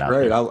throwing it out. That's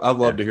great. there. I'd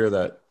love to hear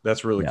that.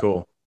 That's really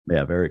cool.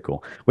 Yeah, very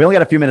cool. We only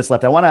got a few minutes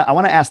left. I want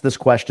to ask this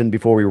question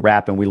before we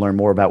wrap and we learn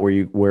more about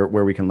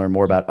where we can learn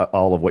more about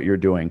all of what you're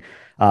doing.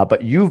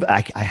 But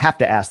I have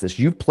to ask this.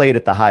 You've played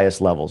at the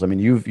highest levels. I mean,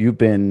 you've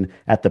been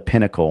at the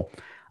pinnacle.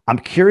 I'm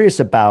curious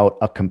about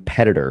a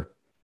competitor,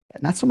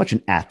 not so much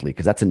an athlete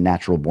because that's a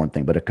natural born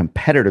thing, but a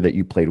competitor that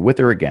you played with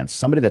or against,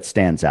 somebody that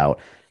stands out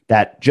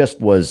that just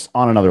was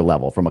on another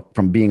level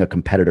from being a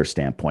competitor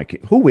standpoint.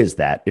 Who is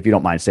that, if you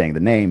don't mind saying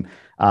the name?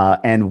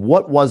 And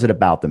what was it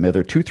about them? Are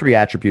there 2-3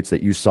 attributes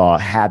that you saw,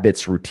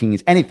 habits,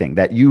 routines, anything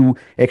that you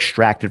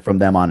extracted from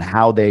them on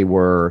how they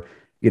were,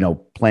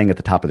 playing at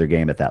the top of their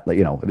game at that,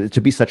 to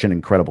be such an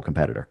incredible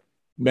competitor?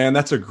 Man,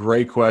 that's a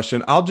great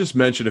question. I'll just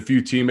mention a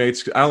few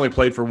teammates. I only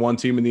played for one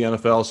team in the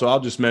NFL, so I'll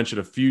just mention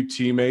a few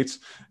teammates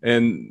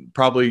and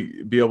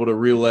probably be able to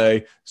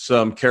relay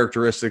some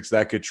characteristics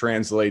that could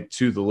translate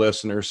to the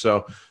listener.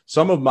 So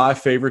some of my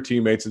favorite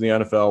teammates in the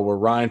NFL were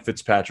Ryan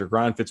Fitzpatrick.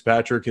 Ryan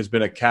Fitzpatrick has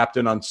been a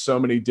captain on so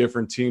many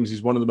different teams.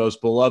 He's one of the most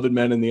beloved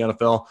men in the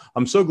NFL.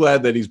 I'm so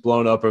glad that he's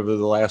blown up over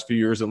the last few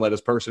years and let his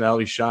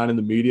personality shine in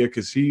the media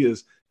because he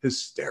is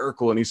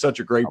hysterical and he's such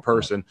a great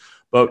person.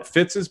 But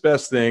Fitz's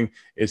best thing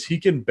is he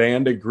can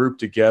band a group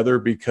together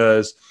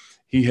because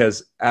he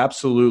has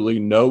absolutely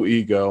no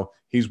ego.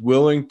 He's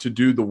willing to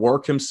do the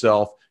work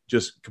himself,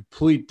 just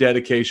complete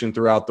dedication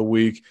throughout the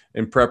week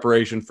in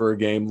preparation for a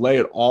game, lay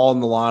it all on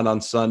the line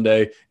on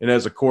Sunday. And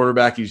as a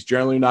quarterback, he's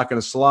generally not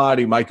going to slide.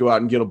 He might go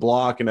out and get a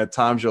block. And at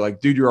times you're like,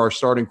 dude, you're our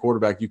starting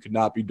quarterback. You could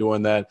not be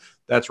doing that.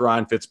 That's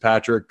Ryan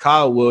Fitzpatrick.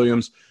 Kyle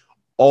Williams,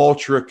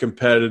 ultra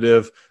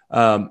competitive.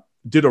 One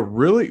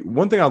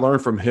thing I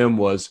learned from him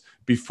was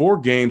before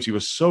games, he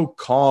was so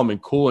calm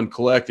and cool and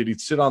collected. He'd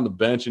sit on the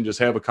bench and just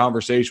have a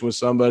conversation with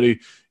somebody,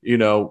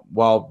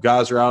 while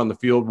guys are out on the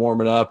field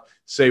warming up,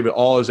 save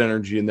all his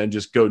energy and then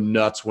just go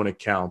nuts when it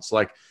counts.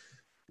 Like,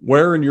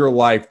 where in your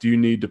life do you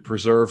need to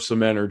preserve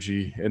some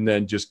energy and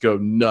then just go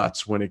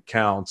nuts when it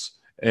counts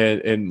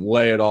and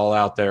lay it all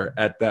out there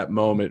at that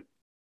moment?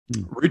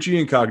 Richie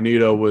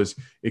Incognito was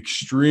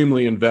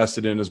extremely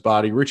invested in his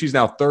body. Richie's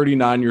now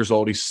 39 years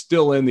old. He's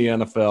still in the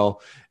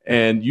NFL,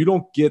 and you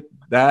don't get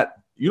that.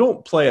 You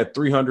don't play at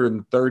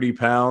 330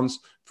 pounds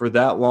for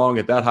that long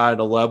at that high of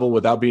a level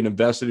without being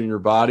invested in your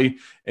body.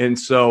 And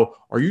so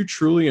are you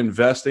truly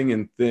investing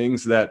in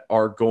things that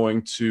are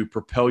going to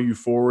propel you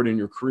forward in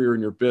your career,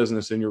 in your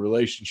business, in your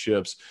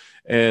relationships?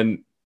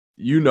 And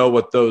you know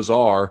what those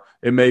are.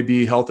 It may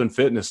be health and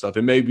fitness stuff.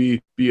 It may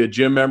be a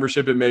gym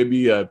membership. It may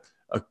be a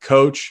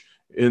coach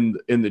in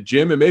the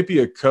gym. It may be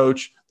a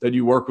coach that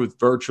you work with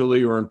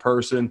virtually or in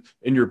person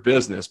in your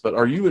business, but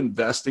are you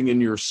investing in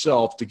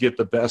yourself to get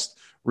the best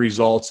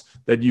results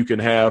that you can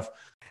have?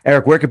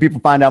 Eric, where can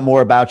people find out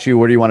more about you?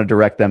 Where do you want to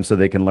direct them so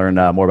they can learn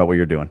more about what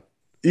you're doing?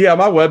 Yeah,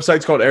 my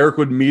website's called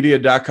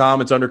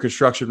ericwoodmedia.com. It's under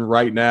construction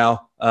right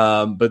now,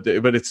 but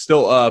it's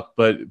still up,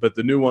 but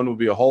the new one will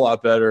be a whole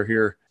lot better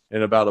here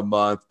in about a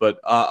month.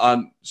 But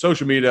on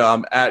social media,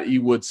 I'm at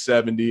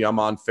ewood70. I'm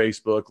on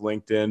Facebook,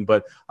 LinkedIn,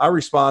 but I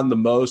respond the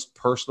most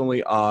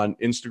personally on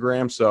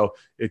Instagram. So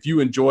if you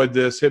enjoyed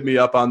this, hit me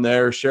up on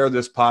there, share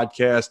this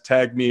podcast,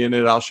 tag me in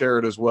it. I'll share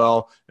it as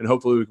well. And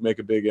hopefully we can make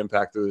a big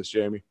impact through this,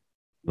 Jamie.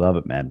 Love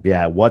it, man.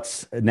 Yeah.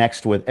 What's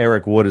Next with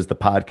Eric Wood is the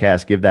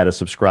podcast. Give that a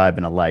subscribe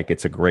and a like.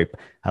 It's a great,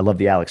 I love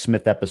the Alex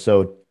Smith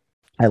episode.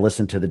 I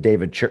listened to the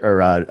David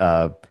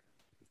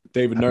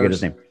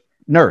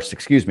Nurse,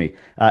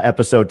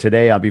 episode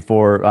today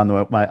before on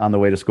the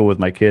way to school with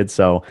my kids.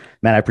 So,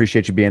 man, I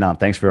appreciate you being on.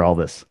 Thanks for all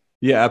this.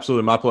 Yeah,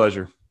 absolutely. My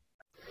pleasure.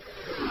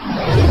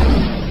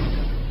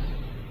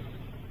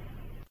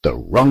 The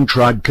wrong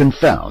tribe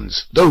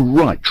confounds, the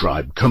right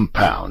tribe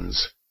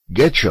compounds.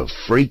 Get your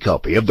free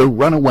copy of the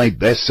runaway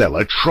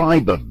bestseller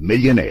Tribe of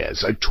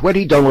Millionaires, a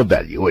 $20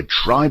 value at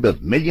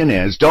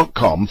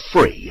tribeofmillionaires.com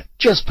free.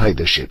 Just pay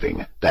the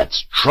shipping.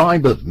 That's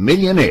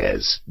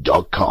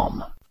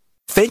tribeofmillionaires.com.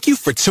 Thank you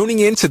for tuning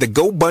in to the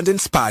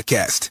GoBundance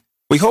podcast.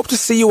 We hope to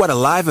see you at a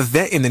live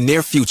event in the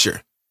near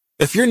future.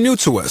 If you're new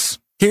to us,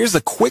 here's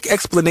a quick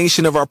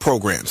explanation of our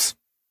programs.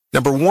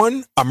 Number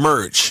 1,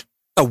 Emerge,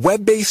 a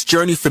web-based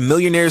journey for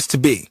millionaires to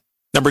be.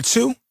 Number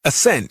 2,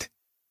 Ascend,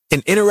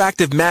 an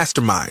interactive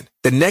mastermind,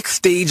 the next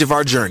stage of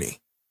our journey.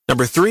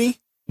 Number 3,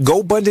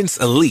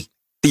 GoBundance Elite,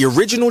 the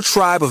original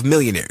tribe of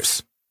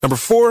millionaires. Number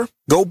 4,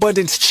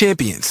 GoBundance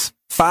Champions,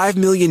 5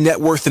 million net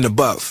worth and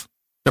above.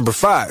 Number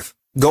 5,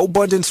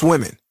 GoBundance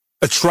Women,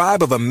 a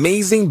tribe of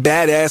amazing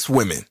badass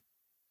women.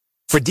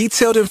 For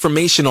detailed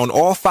information on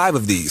all 5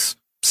 of these,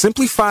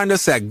 simply find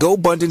us at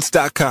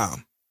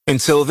GoBundance.com.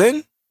 Until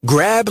then,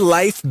 grab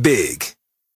life big.